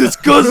doing this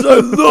because I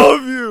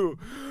love you.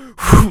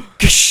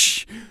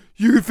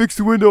 You can fix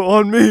the window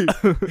on me.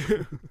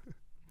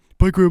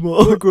 Bye,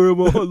 Grandma. Bye,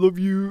 Grandma. I love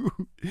you.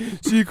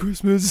 See you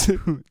Christmas.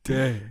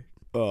 Dang.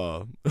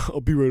 I'll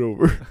be right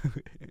over.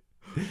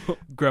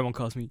 Grandma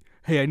calls me.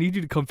 Hey, I need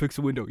you to come fix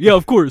the window. Yeah,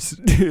 of course.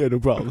 Yeah, no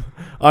problem.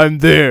 I'm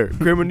there.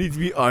 Grandma needs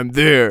me. I'm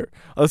there.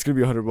 Oh, that's gonna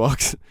be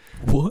 $100.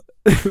 What?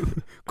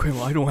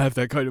 Grandma, I don't have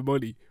that kind of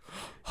money.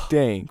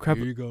 Dang, crap.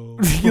 Here you go.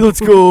 Let's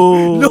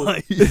go.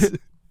 Nice.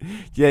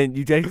 Yeah, and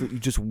you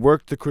just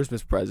worked the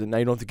Christmas present. Now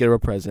you don't have to get her a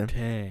present.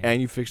 Dang. And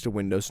you fixed the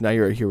window, so now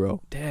you're a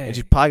hero. Dang. And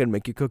she's probably gonna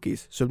make you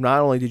cookies. So not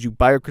only did you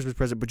buy her a Christmas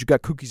present, but you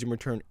got cookies in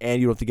return, and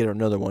you don't have to get her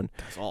another one.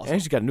 That's awesome.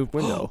 And she got a new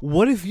window.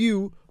 What if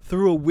you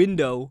threw a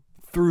window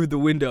through the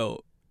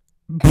window?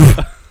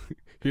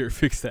 Here,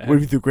 fix that. What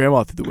if you threw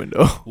Grandma through the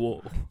window?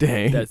 Whoa.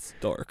 Dang. That's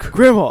dark.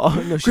 Grandma.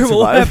 No, she Grandma,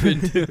 what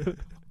survived.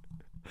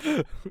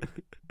 happened?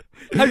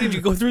 How did you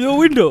go through the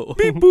window?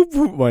 Beep, boop,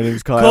 boop. My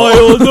name's Kyle.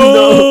 Kyle,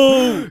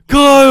 no!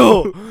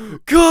 Kyle!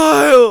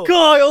 Kyle!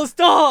 Kyle,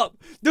 stop!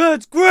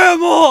 That's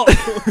Grandma!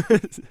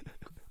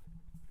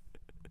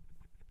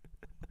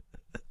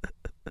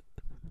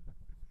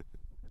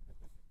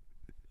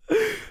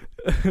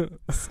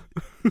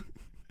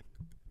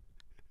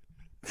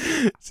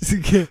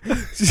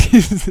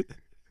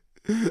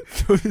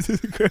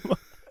 Grandma.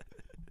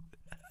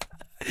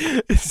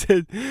 It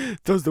said,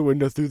 throws the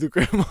window through the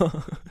grandma.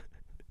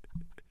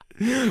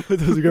 But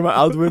throws the grandma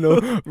out the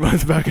window,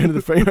 runs back into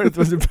the front yard,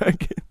 throws it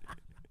back in.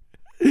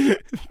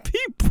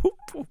 Beep, boop,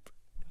 boop.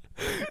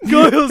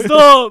 Kyle,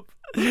 stop!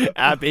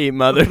 Happy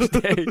Mother's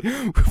Day.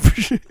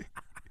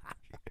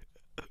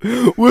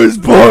 Where's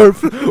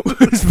Barf?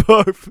 Where's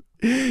Barf?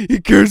 He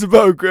cares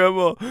about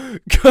Grandma.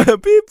 Beep,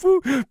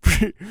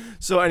 boop.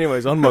 So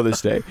anyways, on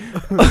Mother's Day.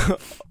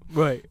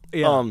 Right.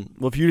 Yeah.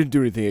 Well, if you didn't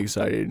do anything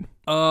exciting.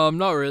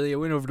 Not really. I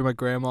went over to my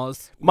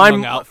grandma's. Mine-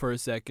 Hung out for a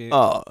second.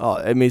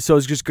 I mean, so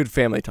it's just good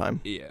family time.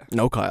 Yeah.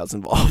 No Kyles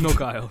involved. No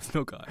Kyles.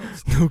 No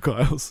Kyles. No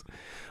Kyles.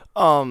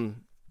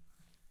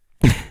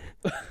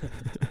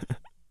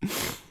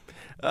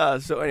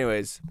 So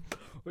anyways.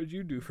 What'd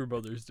you do for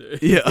Mother's Day?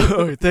 Yeah.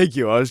 Oh, thank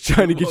you. I was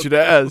trying to get you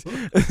to ask.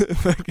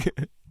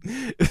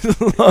 It's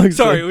a long Sorry,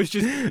 story. it was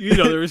just,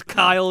 there was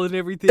Kyle and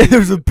everything. There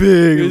was a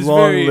big, It was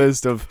long very-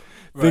 list of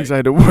things Right. I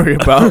had to worry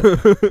about.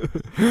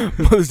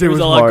 Mother's Day There was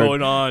a hard. lot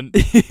going on.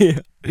 Yeah.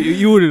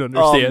 You wouldn't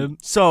understand.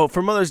 So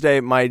for Mother's Day,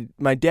 my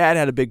dad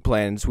had a big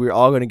plan. So we were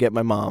all going to get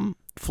my mom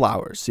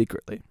flowers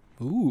secretly,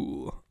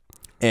 Ooh.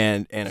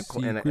 and a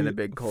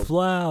big Kohl's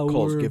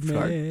flower gift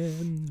card.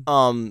 man.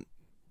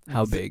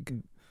 How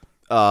big?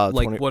 Like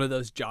 20 one of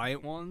those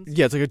giant ones?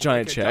 Yeah, it's like a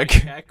giant Like a check.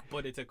 giant check,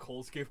 but it's a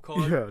Kohl's gift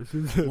card. Yeah,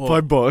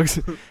 Whoa.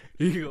 $5.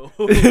 Here you go.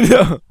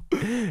 No.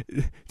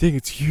 Dang,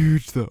 it's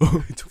huge though.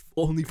 It's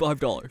only $5.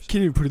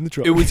 Can't even put it in the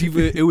truck.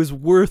 It was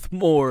worth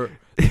more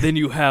than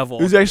you have It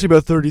on. was actually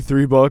about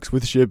 $33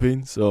 with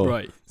shipping. So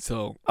Right.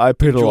 So I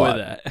paid a enjoy lot.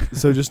 that.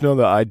 So just know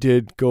that I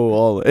did go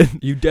all in.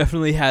 You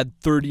definitely had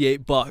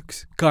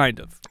 $38, kind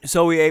of.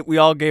 So we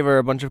all gave her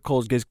a bunch of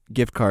Kohl's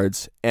gift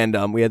cards,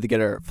 and we had to get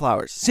her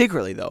flowers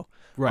secretly though.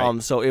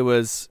 Right. So it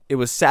was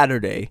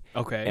Saturday,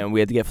 Okay. and we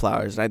had to get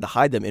flowers, and I had to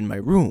hide them in my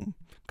room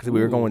because we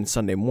were going Ooh.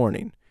 Sunday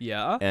morning.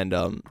 Yeah.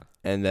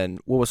 And then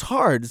what was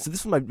hard? So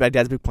this was my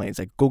dad's big plan. It's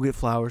like go get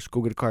flowers,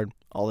 go get a card,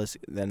 all this,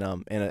 then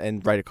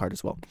and write a card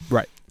as well.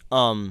 Right.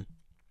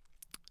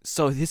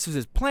 So this was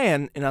his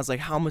plan, and I was like,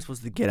 how am I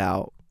supposed to get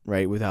out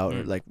right without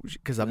like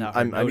because Without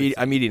her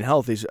I'm eating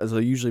healthy. So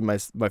usually my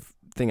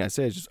thing I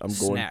say is just I'm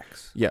going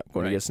Snacks.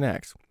 going to get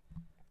snacks.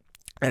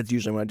 That's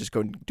usually when I just go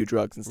and do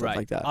drugs and stuff Right.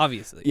 like that.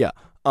 Obviously. Yeah.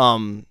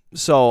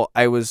 So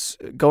I was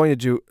going to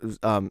do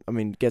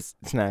get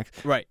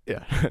snacks. Right.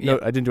 Yeah. No, Yeah.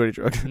 I didn't do any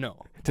drugs No. of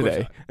course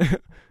today.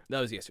 not. That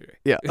was yesterday.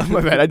 Yeah.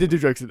 My bad. I did do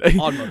drugs today.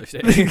 On Mother's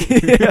Day.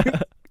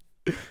 Yeah.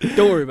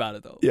 Don't worry about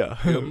it though. Yeah.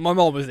 My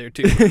mom was there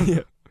too.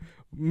 Yeah.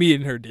 Me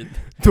and her did.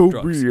 Don't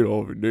drugs. be it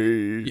all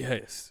day.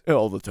 Yes.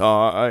 All the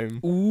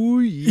time. Ooh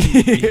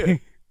Is yeah.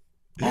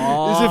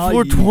 it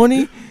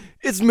 420?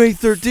 It's May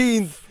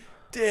 13th.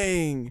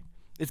 Dang.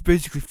 It's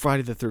basically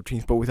Friday the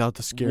 13th, but without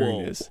the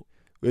scariness.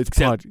 It's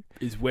Except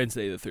It's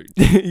Wednesday the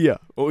 3rd. yeah.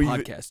 Oh,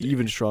 Podcast day.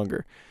 even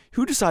stronger.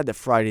 Who decided that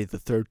Friday the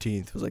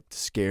 13th was like the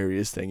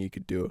scariest thing you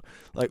could do?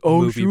 Like,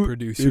 oh, Movie shoot,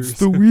 producers. it's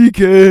the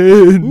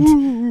weekend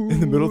in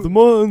the middle of the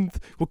month.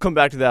 We'll come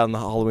back to that on the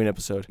Halloween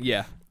episode.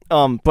 Yeah.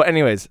 But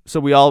anyways, so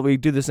we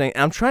do this thing.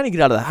 And I'm trying to get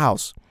out of the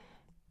house.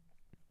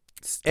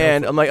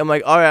 And I'm like,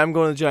 all right, I'm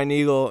going to the Giant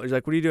Eagle. He's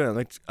like, what are you doing? I'm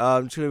like,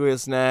 I'm just gonna go get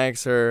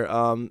snacks, or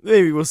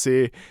maybe we'll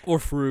see. Or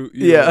fruit.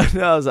 Yeah.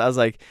 I was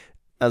like,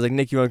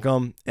 Nick, you want to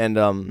come?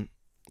 And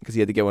because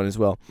he had to get one as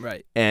well.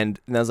 Right. And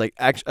I was like,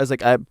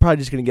 I'm probably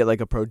just gonna get like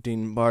a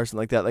protein bar or something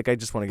like that. Like, I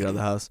just want to get out of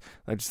the house.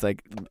 I just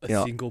like, A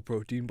single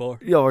protein bar.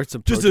 or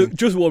some protein.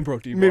 Just one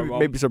protein bar. Mom.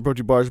 maybe some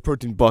protein bars, a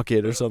protein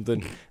bucket or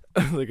something.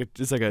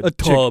 just like a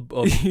tub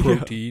of Yeah.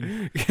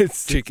 protein.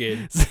 It's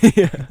Chicken.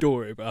 Yeah. Don't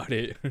worry about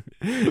it.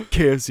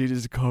 KFC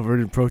just covered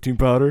in protein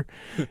powder.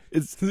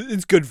 It's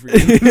good for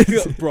you.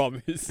 I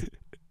promise.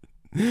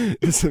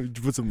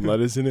 Put some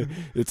lettuce in it.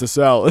 It's a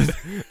salad.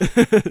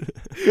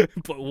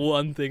 Put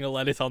one thing of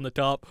lettuce on the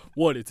top.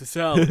 What? It's a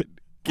salad.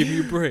 Give me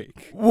a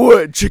break.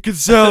 What? Chicken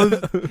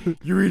salad?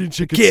 You're eating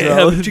chicken Can't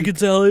salad? have a chicken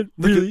salad.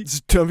 Look at- Really?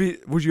 just tell me,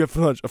 what'd you have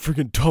for lunch? A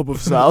freaking tub of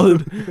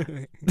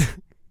salad?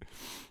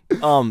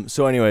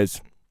 So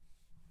anyways,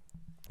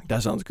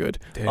 that sounds good.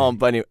 Dang.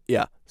 But anyway,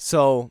 yeah.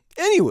 So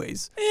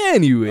anyways,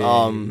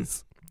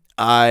 Anyways.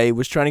 I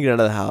was trying to get out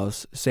of the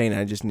house, saying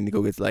I just need to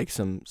go get like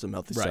some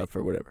healthy Right. stuff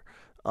or whatever.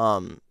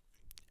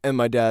 And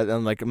my dad,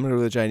 I'm like, I'm gonna go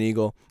to the Giant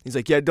Eagle. He's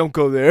like, yeah, don't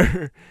go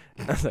there.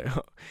 I was like,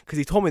 because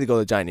he told me to go to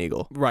the Giant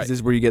Eagle. 'Cause Right. This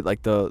is where you get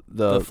like the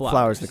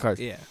flowers in the cards.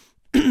 Yeah.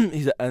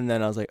 And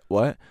then I was like,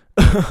 what?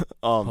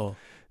 Oh.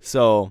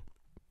 So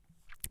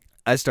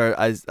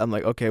I'm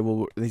like, okay,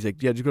 well, and he's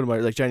like, yeah, just go to my,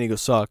 like, Giant Eagle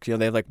sucks. You know,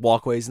 they have like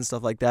walkways and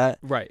stuff like that.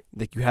 Right.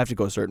 Like, you have to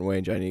go a certain way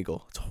in Giant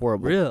Eagle. It's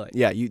horrible. Really?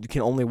 Yeah, you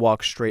can only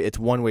walk straight. It's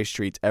one-way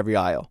streets every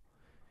aisle.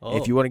 Oh.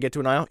 If you want to get to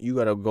an aisle, you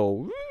gotta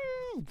go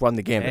run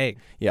the gamut. Dang.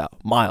 Yeah,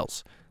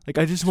 miles. Like,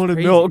 I just wanted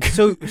Crazy. milk.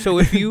 So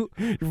if you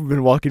You've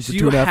been walking for so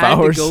 2.5 you had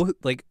hours. to go,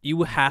 like,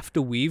 you have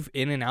to weave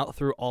in and out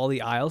through all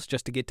the aisles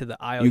just to get to the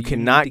aisle. You need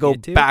cannot to go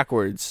get to?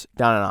 backwards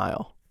down an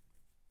aisle.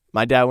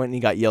 My dad went and he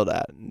got yelled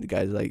at. And the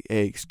guy's like,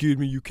 hey, excuse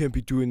me, you can't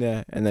be doing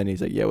that. And then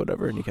he's like, yeah,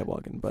 whatever. And he kept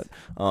walking. But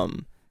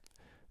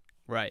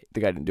Right. the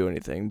guy didn't do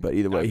anything. But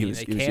either way, I mean, he was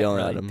they yelling can't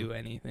at really him. do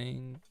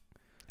anything.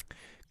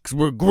 Because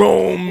we're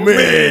grown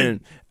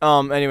men.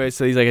 Anyway,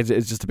 so he's like,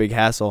 it's just a big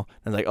hassle.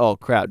 And I was like, oh,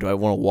 crap. Do I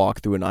want to walk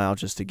through an aisle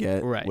just to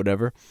get Right.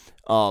 whatever?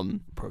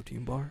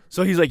 Protein bar?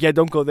 So he's like, yeah,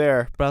 don't go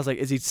there. But I was like,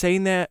 is he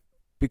saying that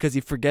because he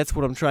forgets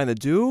what I'm trying to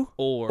do?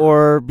 Or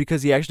Or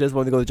because he actually doesn't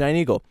want to go to Giant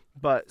Eagle?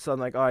 But so I'm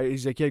like, all right.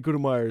 He's like, yeah, go to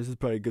Myers. This is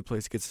probably a good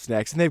place to get some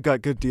snacks. And they've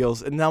got good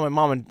deals. And now my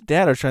mom and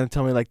dad are trying to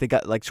tell me, like, they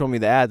got, like, showing me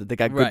the ad that they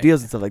got good Right.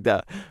 deals and stuff like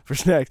that for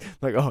snacks.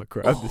 I'm like, oh,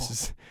 crap. This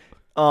is.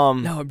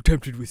 now I'm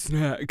tempted with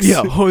snacks.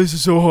 Yeah. Oh, this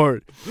is so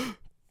hard.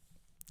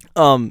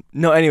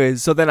 No,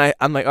 anyways, so then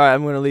I'm like, all right,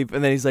 I'm gonna leave,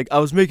 and then he's like, I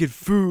was making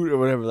food or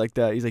whatever like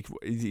that.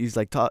 He's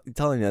like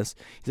telling us,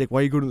 he's like,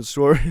 why you go to the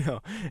store? You know,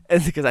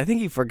 and because I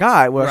think he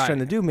forgot what I was Right. trying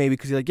to do, maybe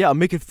because he's like, yeah, I'm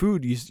making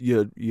food. You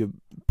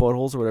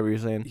buttholes or whatever you're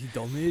saying. You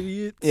dumb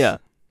idiots. Yeah.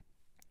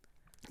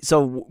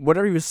 So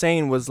whatever he was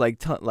saying was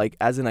like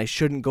as in I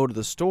shouldn't go to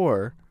the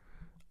store.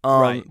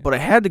 Right. But I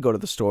had to go to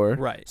the store.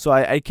 Right. So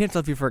I can't tell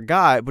if he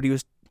forgot, but he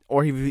was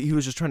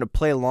just trying to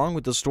play along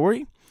with the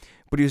story.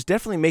 But he was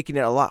definitely making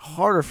it a lot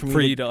harder for me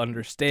For you to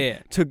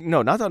understand.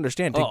 not to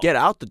understand, to Oh. get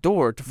out the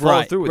door, to follow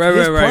Right. through with right,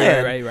 his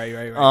right,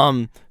 plan.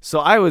 Right. So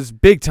I was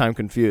big time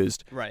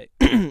confused. Right.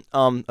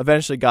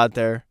 Eventually got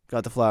there,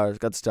 got the flowers,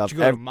 got the stuff. Did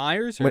you go to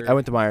Myers? Or? I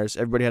went to Myers.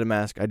 Everybody had a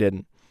mask. I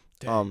didn't.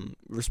 Dang.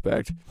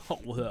 Respect.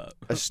 Hold up.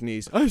 I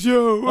sneezed. Let's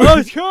go.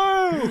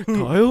 Kyle.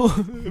 Kyle.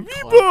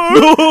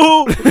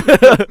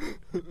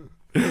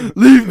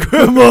 Leave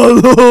grandma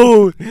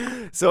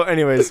alone. So,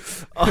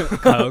 anyways,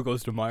 Kyle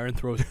goes to Meyer and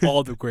throws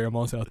all the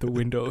grandmas out the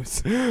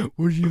windows.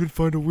 where'd you even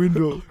find a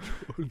window?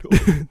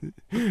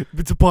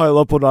 It's a pile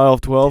up on aisle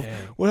 12. Dang.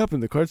 What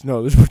happened to the carts?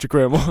 No, there's a bunch of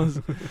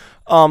grandmas.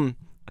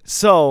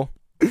 So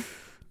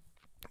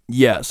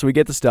yeah, so we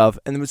get the stuff,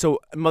 and then, so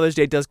Mother's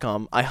Day does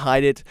come. I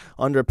hide it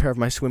under a pair of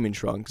my swimming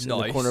trunks in the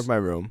Nice. corner of my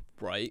room.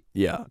 Right.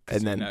 Yeah,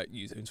 and We're then not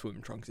using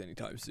swimming trunks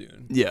anytime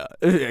soon. yeah,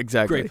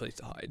 exactly. Great place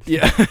to hide.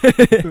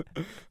 Yeah.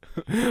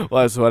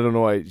 Well, so I don't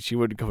know why she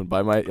wouldn't come and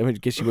buy my. I mean, I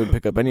guess she wouldn't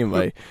pick up any of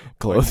my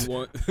clothes.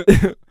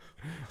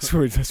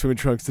 Swimming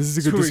trunks. This is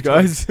a good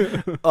Swimming disguise.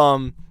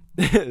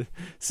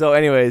 So,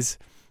 anyways,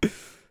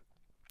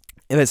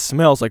 and it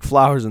smells like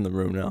flowers in the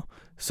room now.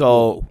 So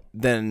Whoa.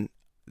 then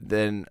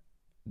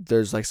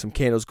there's like some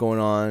candles going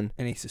on.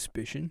 Any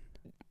suspicion?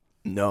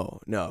 No,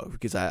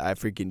 because I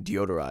freaking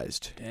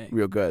deodorized Dang.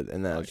 real good,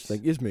 and then I was just Nice.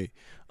 like, "It's me."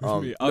 I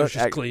was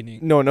just cleaning.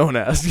 No one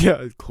asked.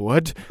 Yeah,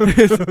 what?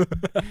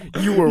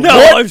 You were No,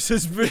 what? I'm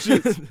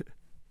suspicious.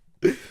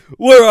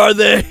 Where are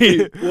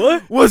they?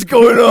 What? What's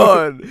going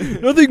on?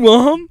 Nothing,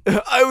 Mom.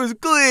 I was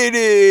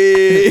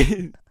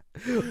cleaning.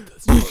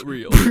 That's not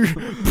real.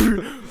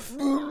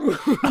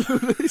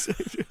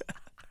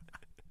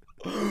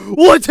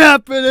 What's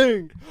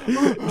happening?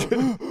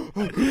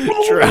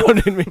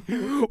 Drowning me.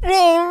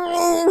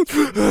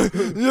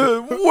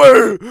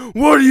 Where?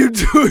 What are you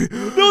doing?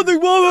 Nothing,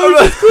 Mom. I was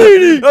just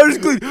cleaning. I was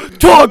cleaning.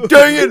 Talk,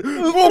 dang it.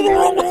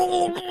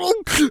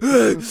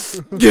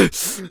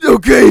 Yes.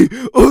 Okay.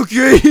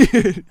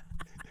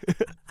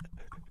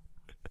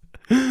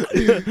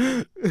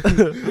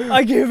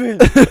 I give in.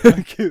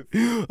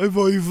 I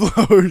bought you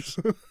flowers.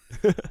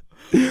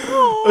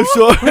 I'm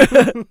sorry.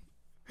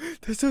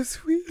 That's so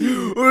sweet.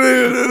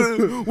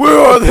 Where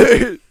are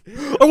they?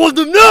 I want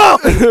them now.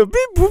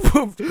 Beep,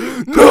 boop,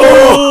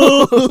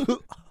 boop.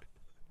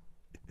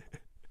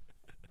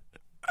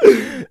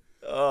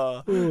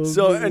 No.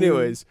 So,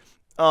 anyways,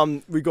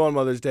 we go on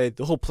Mother's Day.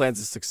 The whole plan's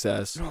a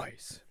success.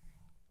 Nice.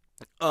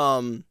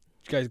 Um,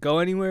 Did you guys go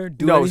anywhere?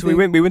 no, so we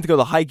went to go to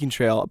the hiking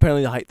trail.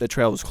 Apparently, the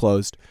trail was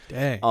closed.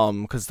 Dang.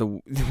 Because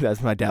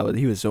that's my dad.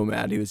 He was so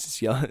mad. He was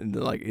just yelling,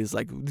 and he's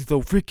like, the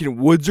freaking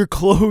woods are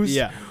closed.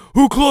 Yeah.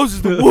 Who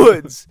closes the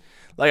woods?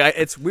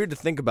 It's weird to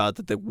think about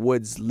that the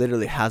woods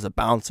literally has a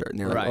bouncer, and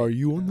they're Right. like, "Are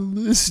you on the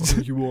list?"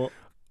 You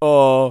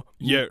want?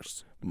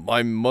 Yes.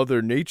 My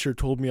mother nature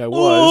told me I was.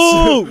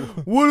 Oh!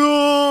 What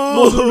up,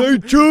 Mother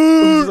Nature?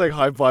 I'm just like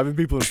high fiving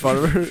people in front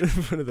of her, in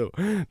front of the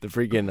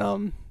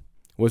freaking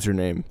what's her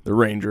name? The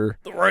ranger.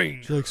 The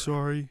range. She's like,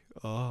 sorry.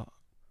 Yeah.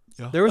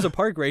 There was a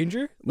park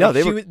ranger. No,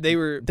 Like, they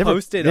were They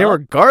posted. They up? were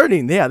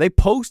guarding. Yeah, they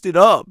posted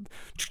up.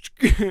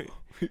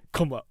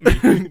 Come up.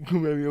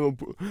 Come at me, I'm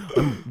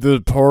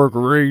the park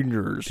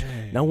rangers.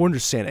 Dang. No wonder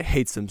Santa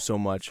hates them so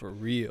much. For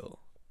real.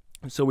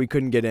 So we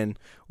couldn't get in.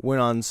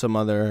 Went on some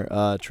other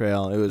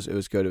trail. It was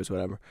good. It was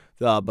whatever.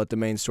 But the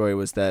main story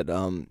was that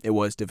it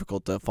was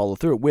difficult to follow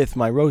through with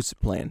my rose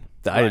plan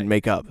that I didn't Right.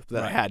 make up.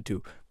 That I Right. had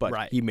to, but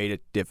Right. he made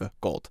it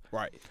difficult.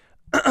 Right.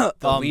 The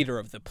Um, leader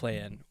of the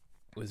plan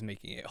was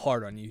making it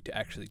hard on you to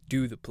actually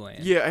do the plan.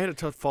 Yeah, I had a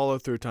tough follow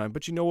through time,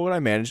 but you know what? I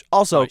managed.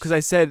 Also, Nice. because I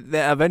said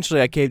that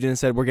eventually I caved in and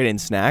said we're getting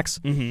snacks,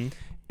 Mm-hmm.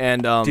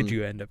 and Did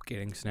you end up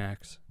getting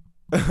snacks?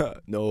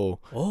 no,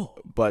 Oh,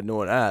 but no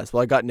one asked.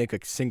 Well, I got Nick a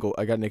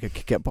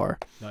Kit Kat bar,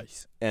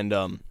 nice. and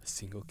A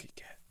single Kit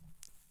Kat.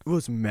 it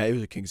was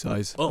a king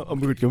size. Oh,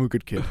 I'm a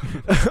good kid.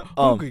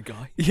 Oh, good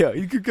guy. Yeah,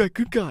 you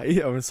good guy.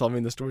 Yeah, when saw me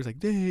in the store, he's like,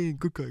 dang,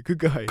 good guy. Good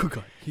guy.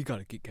 He got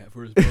a Kit Kat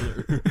for his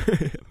brother.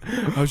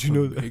 How'd you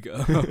know that?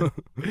 Mega.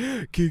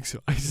 King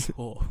size.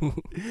 Oh,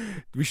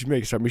 We should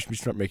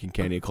start making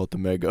candy called the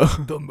Mega.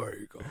 the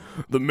Mega.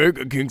 The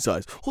Mega king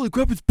size. Holy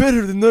crap, it's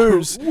better than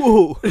theirs.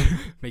 Whoa.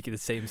 Make it the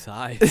same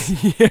size.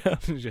 Yeah,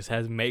 It just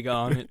has Mega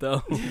on it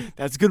though.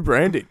 that's good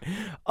branding.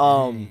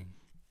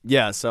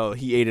 Yeah, so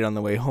he ate it on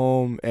the way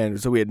home, and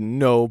so we had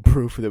no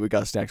proof that we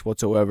got snacks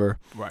whatsoever.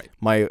 Right.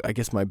 I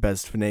guess my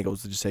best finagle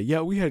was to just say,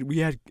 yeah, we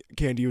had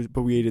candy,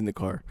 but we ate it in the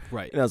car.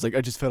 Right. And I was like,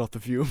 I just fed off the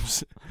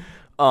fumes.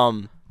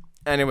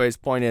 Anyways,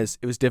 point is,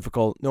 it was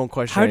difficult. No one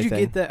questioned How'd you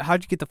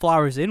anything. get the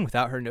flowers in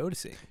without her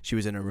noticing? She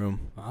was in her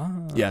room. Ah,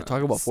 Yeah,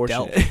 talk about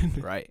stealth.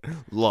 fortunate. Right.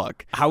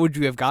 Luck. How would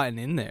you have gotten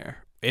in there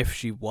if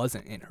she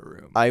wasn't in her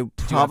room? I have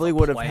probably a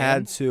would have plan?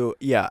 had to.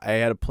 Yeah, I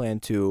had a plan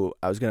to.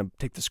 I was gonna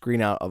take the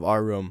screen out of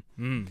our room,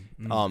 and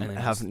then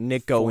have just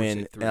Nick go force in,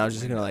 it through and I was the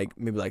just gonna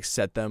window. maybe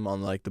set them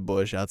on the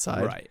bush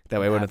outside. Right. That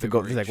way I wouldn't have to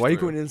go. He's like, why are you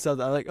going inside?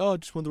 I'm like, oh, I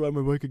just want to ride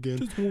my bike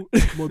again.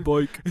 my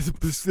bike.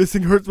 This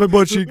thing hurts my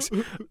butt cheeks.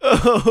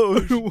 Oh,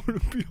 I don't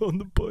want to be on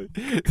the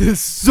bike. this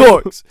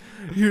sucks.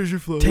 Here's your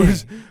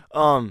flowers.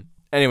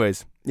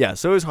 Anyways, yeah.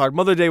 So it was hard.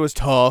 Mother Day was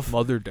tough.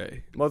 Mother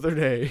Day. Mother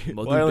Day.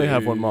 Mother Well, I only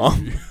have one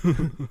mom.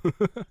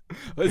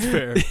 That's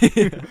fair.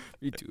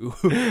 Me too.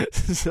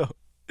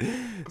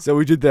 So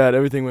we did that.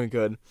 Everything went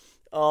good.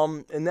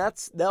 And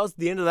that was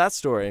the end of that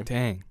story.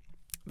 Dang.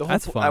 The whole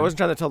That's I fun. wasn't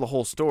trying to tell the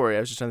whole story. I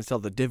was just trying to tell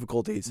the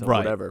difficulties of Right.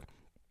 whatever.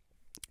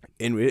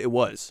 And it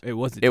was. It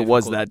was. It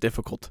was that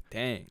difficult.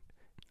 Dang.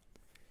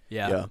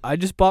 Yeah. I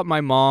just bought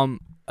my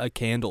mom a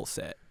candle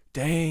set.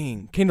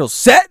 Dang. Candle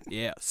set?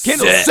 Yeah.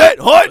 Candle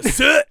set? What?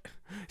 Set.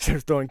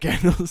 Starts throwing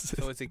candles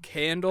So it's a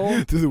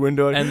candle. through the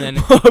window. And then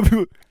so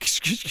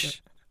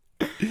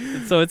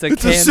it's a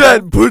it's candle. a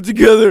set put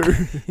together.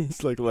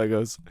 It's like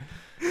Legos.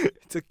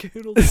 It's a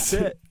candle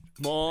set.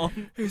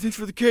 Mom. Hey, thanks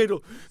for the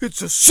candle.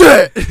 It's a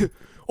set.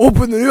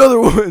 Open the other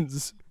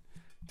ones.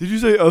 Did you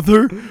say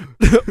other?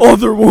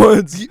 Other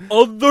ones. The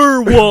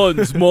other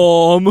ones,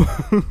 Mom.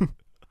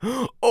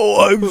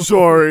 Oh, I'm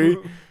sorry.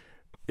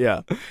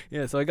 Yeah.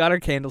 Yeah, so I got her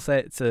candle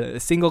set. It's a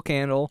single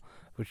candle,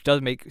 which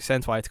does make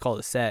sense why it's called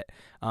a set.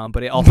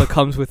 But it also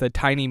comes with a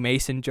tiny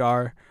mason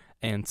jar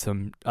and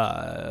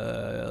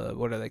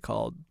what are they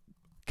called?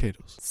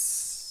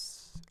 Candles.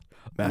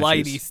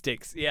 Lighty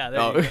sticks. Yeah,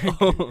 there you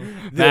go.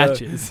 Yeah.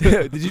 Matches.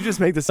 Did you just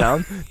make the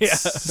sound? Yeah.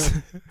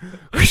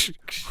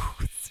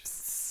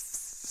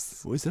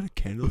 Was that a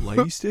candle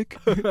lighty stick?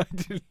 I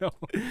didn't know.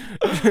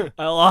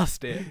 I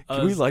lost it.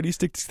 Can we lighty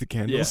stick to the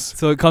candles? Yeah.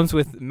 So it comes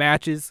with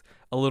matches,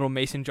 a little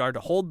mason jar to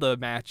hold the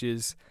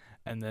matches,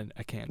 and then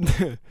a candle.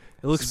 It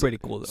looks pretty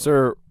cool, though.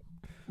 Sir,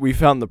 we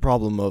found the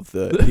problem of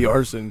the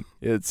arson.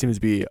 It seems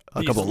to be a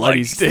These couple light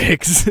lighty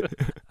sticks.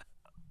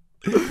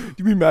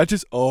 You mean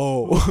matches?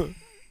 Oh.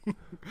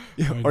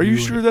 Yeah, I are you knew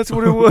sure it. that's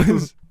what it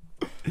was?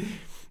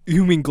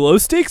 You mean glow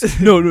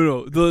sticks? No.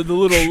 The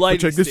little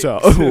light. Check this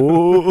out.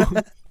 Oh.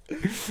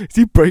 Is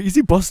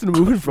he busting a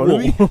move in front of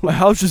me? My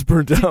house just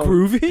burnt down.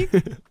 Proving?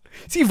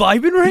 Is he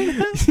vibing right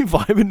now? Is he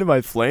vibing to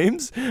my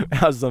flames? My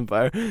house is on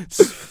fire. Check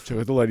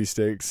out the lighty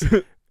sticks.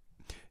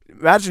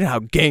 Imagine how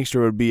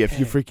gangster it would be if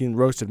you freaking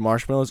roasted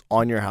marshmallows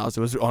on your house.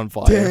 It was on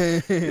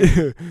fire.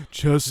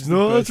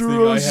 Chestnuts thing I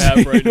roasting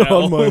have right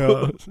now. on my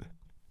house.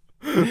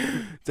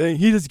 Dang,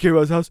 he doesn't care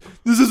about his house.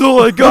 This is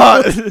all I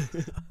got.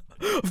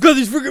 I've got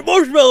these freaking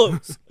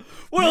marshmallows.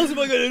 What else am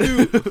I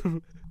gonna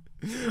do?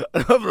 I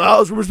have a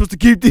house where we're supposed to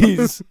keep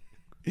these.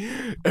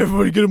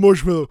 Everybody get a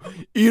marshmallow.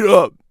 Eat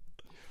up.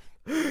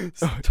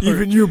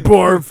 Even you,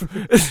 Barf.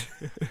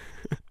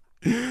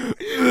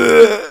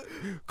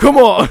 Come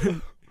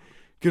on.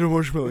 Get a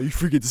marshmallow, you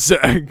freaking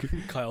sag.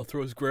 Kyle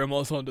throws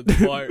grandma's onto the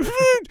fire.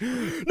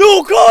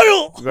 No,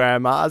 Kyle!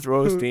 Grandma's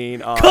roasting.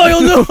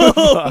 Kyle, no!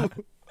 Kyle!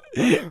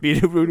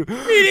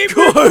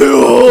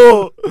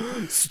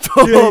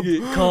 Stop Dang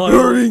it, Kyle.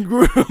 hurting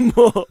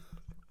Grandma.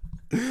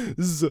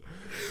 This is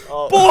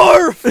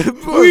Barf!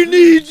 We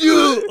need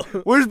you!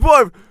 Where's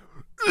Barf?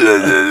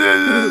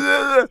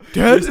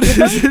 Dad,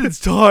 it's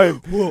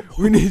time.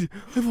 We need.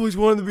 I've always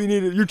wanted to be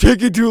needed. You're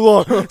taking too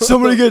long.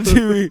 Somebody get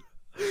TV.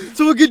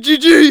 Someone get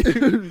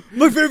GG!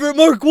 My favorite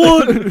Mark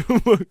 1!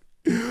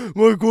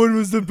 Mark 1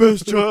 was the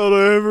best child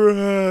I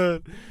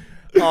ever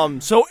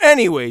had. So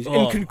anyways,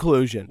 in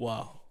conclusion.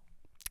 Wow.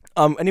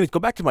 Anyways, go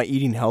back to my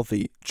eating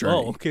healthy journey.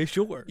 Oh, okay,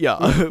 sure.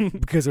 Yeah,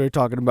 because we were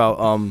talking about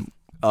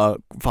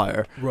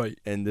fire. Right.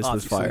 And this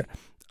Obviously. was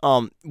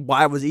fire.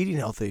 Why I was eating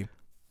healthy.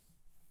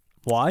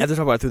 Why? I have to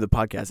talk about it through the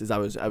podcast. Is I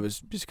was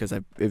just because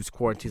it was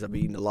quarantine. I've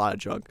been eating a lot of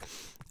junk.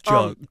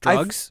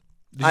 Drugs?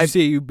 Did you say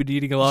you've been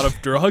eating a lot of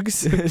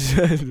drugs?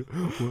 I've been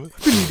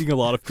eating a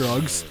lot of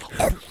drugs.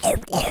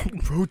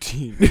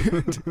 Protein.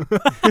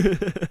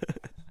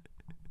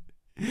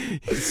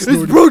 It's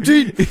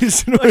protein! He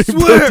snorted I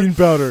swear! protein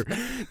powder.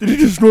 Did he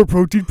just snort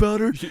protein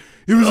powder?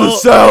 It was a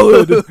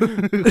salad.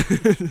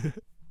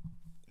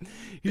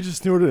 He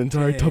just snorted an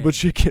entire tub of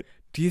chicken.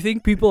 Do you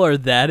think people are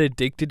that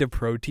addicted to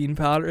protein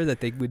powder that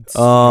they would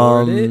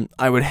snort it?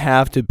 I would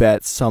have to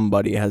bet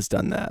somebody has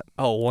done that.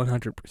 Oh,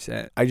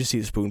 100%. I just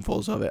eat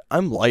spoonfuls of it.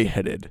 I'm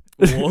lightheaded.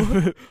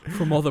 What?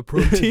 From all the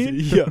protein?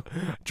 Yeah.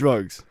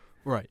 Drugs.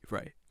 Right.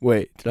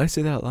 Wait, did I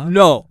say that out loud?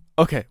 No.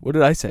 Okay, what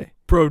did I say?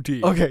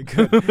 Protein. Okay,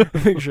 good.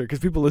 Make sure, because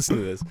people listen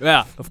to this.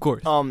 Yeah, of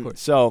course.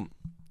 So,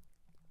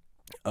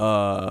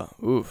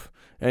 oof.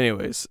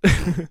 Anyways.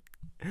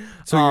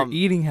 So you're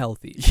eating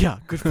healthy. Yeah,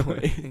 good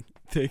point.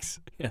 Thanks.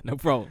 Yeah, no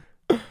problem.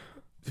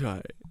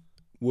 Right.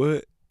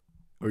 What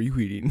are you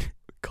eating?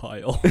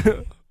 Kyle.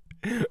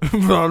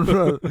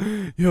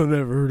 You'll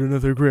never hurt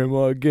another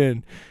grandma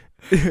again.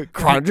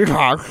 It's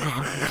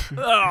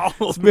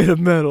made of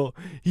metal.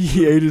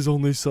 He ate his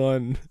only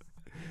son.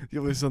 The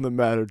only son that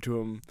mattered to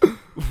him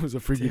was a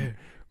freaking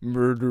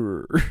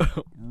murderer.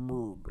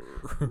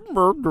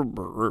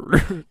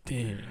 Murderer.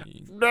 Dang.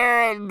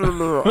 I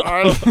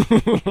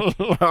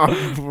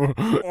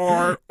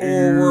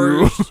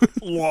always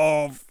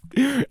love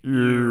you.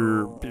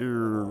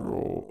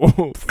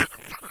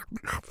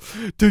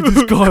 Dude,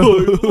 this guy.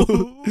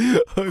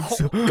 I'm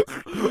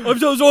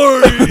so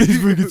sorry. These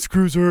freaking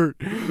screws hurt.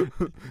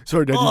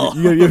 Sorry, Dad.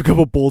 You have a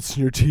couple bolts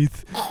in your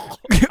teeth.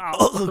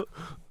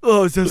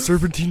 Oh, is that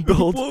serpentine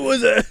belt? What was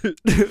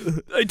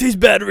that? I taste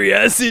battery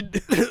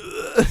acid.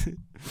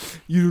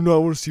 You do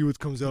not want to see what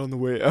comes out on the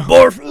way out.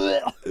 Barf.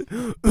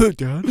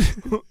 Dad?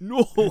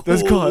 No.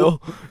 That's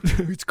Kyle.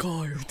 It's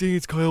Kyle. Dang,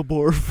 it's Kyle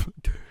Barf.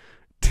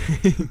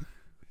 Dang.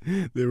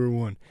 They were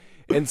one.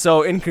 And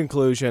so, in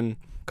conclusion,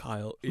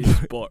 Kyle is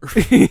Barf.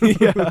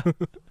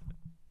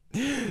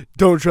 Yeah.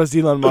 Don't trust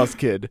Elon Musk,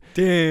 kid.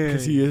 Dang.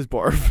 Because he is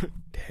Barf.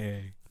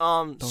 Dang.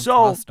 Don't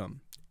So trust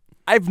 'em.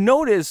 I've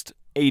noticed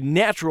a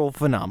natural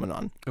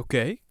phenomenon.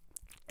 Okay.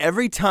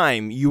 Every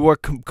time you are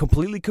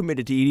completely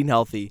committed to eating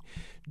healthy,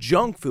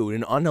 junk food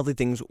and unhealthy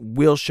things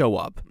will show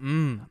up.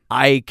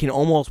 I can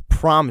almost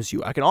promise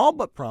you. I can all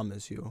but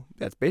promise you.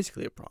 That's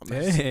basically a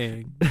promise.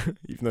 Dang.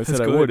 Even though I That's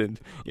said I good.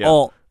 wouldn't. Yeah.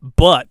 All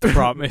but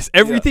promise.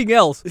 Everything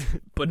else,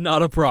 but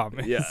not a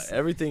promise. Yeah,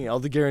 everything, all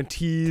the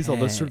guarantees, all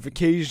the Dang.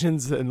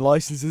 certifications and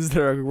licenses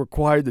that are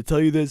required to tell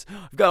you this.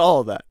 I've got all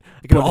of that.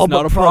 I can But all it's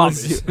not but a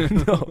promise promise.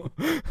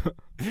 you.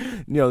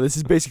 No, this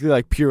is basically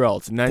like Purell.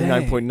 It's a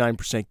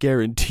 99.9%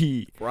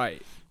 guarantee.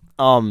 Right.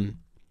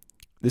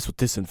 This will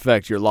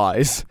disinfect your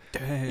lies.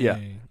 Dang. Yeah.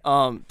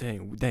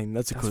 Dang,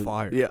 that's That's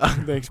fire. Yeah,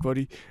 thanks,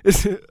 buddy.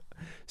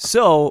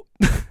 So,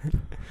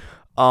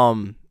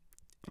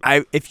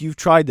 if you've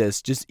tried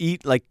this, just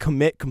eat, like,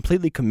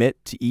 completely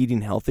commit to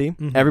eating healthy.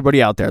 Mhm.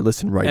 Everybody out there,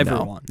 listen right now.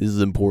 Everyone. This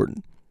is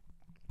important.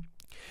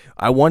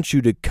 I want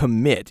you to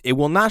commit. It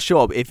will not show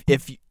up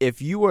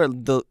if you are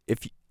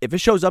if it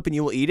shows up and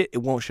you will eat it, it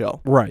won't show.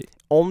 Right.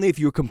 Only if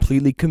you're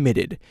completely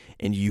committed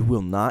and you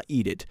will not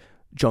eat it,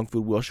 junk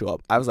food will show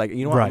up. I was like,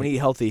 you know what? I'm gonna eat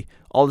healthy.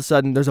 All of a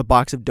sudden, there's a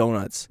box of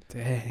donuts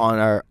Dang.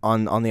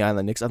 on the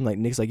island. Nick's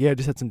like, yeah, I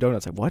just had some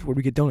donuts. Like, what? Where'd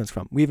we get donuts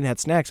from? We haven't had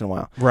snacks in a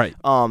while. Right.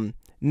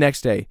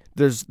 Next day,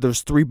 there's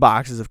 3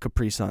 boxes of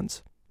Capri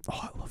Suns. Oh,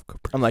 I love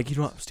Capri. I'm like, you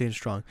know what? I'm staying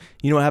strong.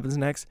 You know what happens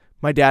next?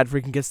 My dad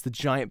freaking gets the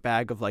giant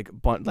bag of like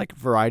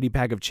variety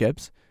bag of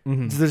chips.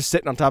 Mm-hmm. They're just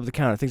sitting on top of the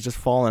counter. Things just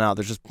falling out.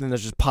 There's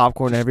just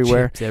popcorn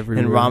everywhere, and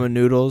ramen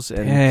noodles,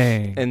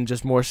 and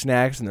just more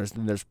snacks. And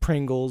there's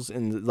Pringles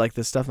and like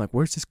this stuff. I'm like,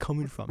 where's this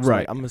coming from? So Right.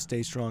 like, I'm gonna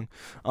stay strong.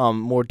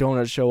 More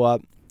donuts show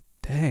up,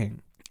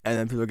 Dang. and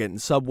then people are getting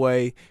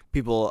Subway.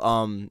 People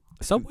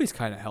Subway's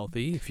kind of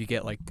healthy if you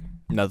get like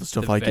another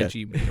stuff the like that.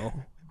 veggie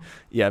meal.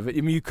 Yeah, but,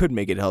 I mean, you could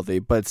make it healthy,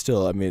 but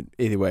still, I mean,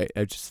 either way,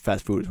 it's just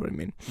fast food is what I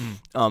mean.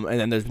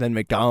 And then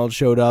McDonald's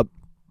showed up.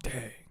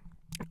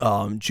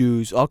 Dang.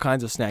 Juice, all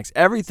kinds of snacks.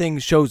 Everything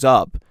shows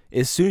up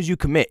as soon as you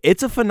commit.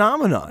 It's a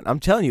phenomenon, I'm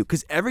telling you,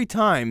 because every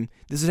time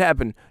this has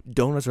happened,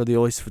 donuts are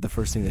the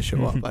first thing that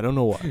show up. I don't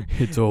know why.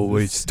 It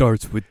always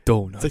starts with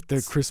donuts.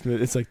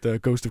 It's like the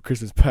ghost of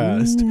Christmas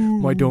past.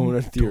 My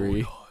donut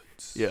theory.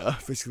 Donuts. Yeah,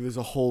 basically there's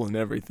a hole in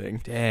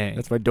everything. Dang.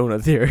 That's my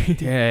donut theory.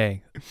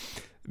 Dang.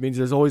 It means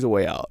there's always a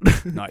way out.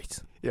 Nice.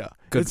 Yeah.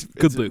 Good. It's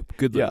Good loop.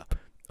 Good yeah.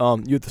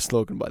 loop. You have the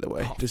slogan, by the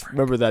way. Oh, Just frick.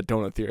 remember that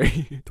donut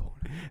theory.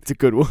 It's a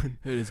good one.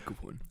 It is a good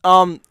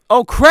one.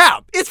 Oh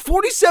crap! It's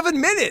 47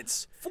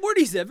 minutes.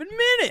 47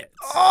 minutes.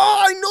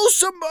 Oh, I know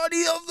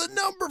somebody of the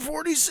number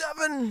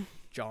 47.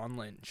 John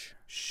Lynch.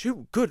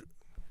 Shoot, good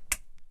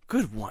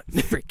one.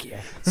 Frick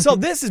yeah. So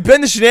this has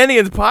been the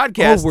Shenanigans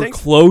Podcast. Oh, we're Thanks-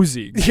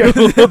 closing.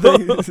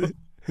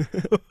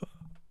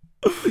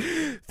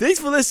 Thanks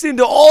for listening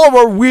to all of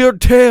our weird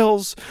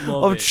tales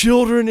Love of it.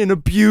 children and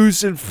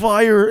abuse and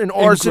fire and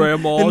arson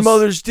grandmas. and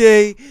Mother's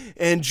Day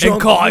and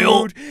junk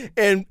Kyle. food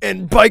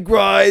and bike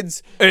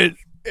rides and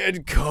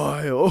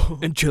Kyle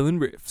chillin'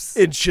 riffs.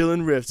 and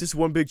chillin' riffs. This is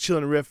one big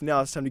chillin' riff.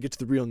 Now it's time to get to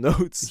the real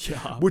notes,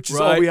 Yeah, which is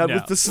all we right had now.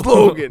 with the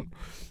slogan.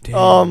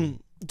 Damn.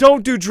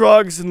 Don't do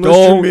drugs unless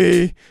Don't. you're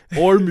me.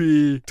 Or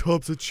me.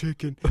 Tubs of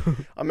chicken.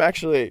 I'm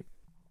actually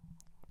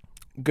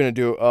gonna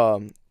do A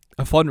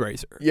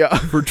fundraiser yeah.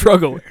 for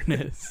drug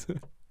awareness.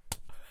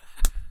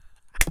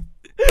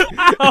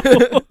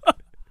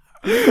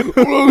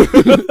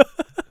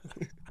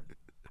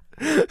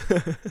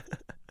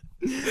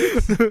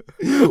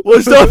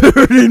 Well, stop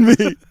hurting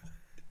me.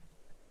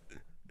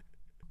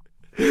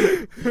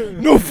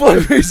 No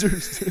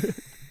fundraisers.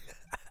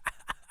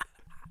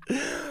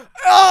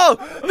 Oh,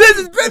 this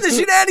has been the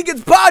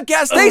Shenanigans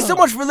Podcast. Thanks so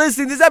much for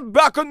listening. This is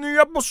back on the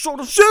episode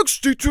of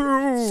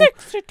 62.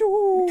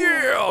 62.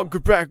 Yeah,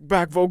 good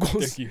back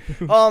vocals. Thank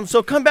you.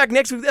 So come back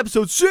next week with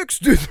episode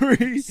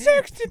 63.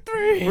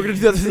 63. We're gonna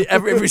do that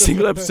every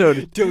single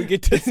episode. Till we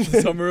get to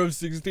the summer of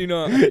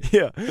 69.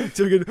 Yeah.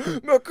 So we get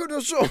back on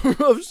the summer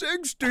of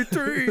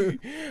 63.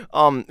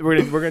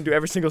 We're gonna do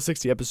every single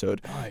 60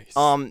 episode. Nice.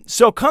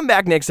 So come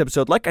back next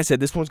episode. Like I said,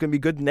 this one's gonna be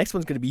good. The next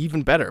one's gonna be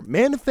even better.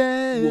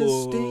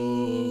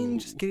 Manifesting.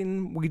 Just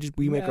kidding.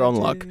 We make our own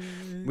luck.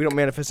 We don't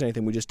manifest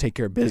anything. We just take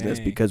care of business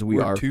because we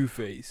We're are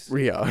Two-Face.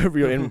 real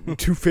and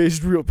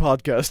two-faced real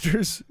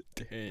podcasters.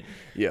 Dang.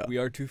 Yeah. We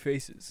are two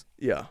faces.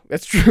 Yeah,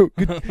 that's true.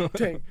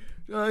 Dang.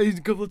 He's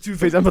a couple of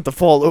two-faced. I'm about to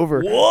fall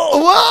over. Whoa.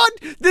 What?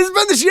 This has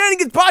been the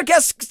Shenanigans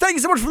Podcast. Thank you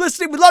so much for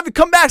listening. We love you.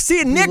 Come back. See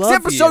you next Love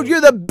episode. you.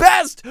 You're the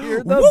best.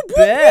 You're the Whoop, whoop, whoop.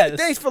 best.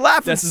 Thanks for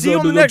laughing. This is See you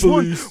on the Under the next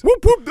one. Police.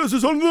 Whoop, whoop. This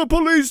is Under the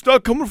Police.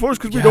 Not coming for us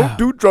because we Yeah. don't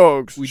do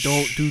drugs. We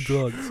don't do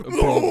drugs. I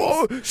promise.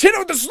 Oh, shit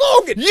with the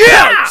slogan.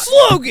 Yeah,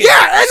 slogan.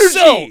 Yeah, energy.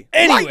 So,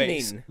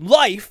 anyways, Lightning.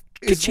 life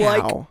is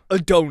like Ka-chow. a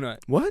donut.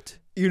 What?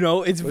 You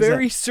know, it's What is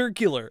very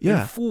circular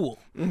Yeah. and full.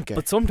 Okay.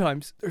 But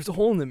sometimes there's a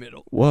hole in the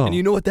middle. Whoa. And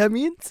you know what that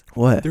means?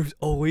 What? There's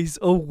always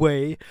a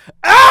way.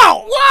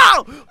 Ow!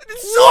 Wow!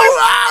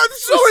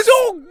 It's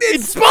so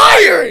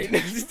inspiring!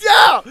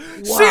 Yeah!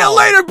 See you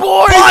later,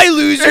 boys! Bye,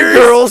 losers! And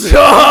girls!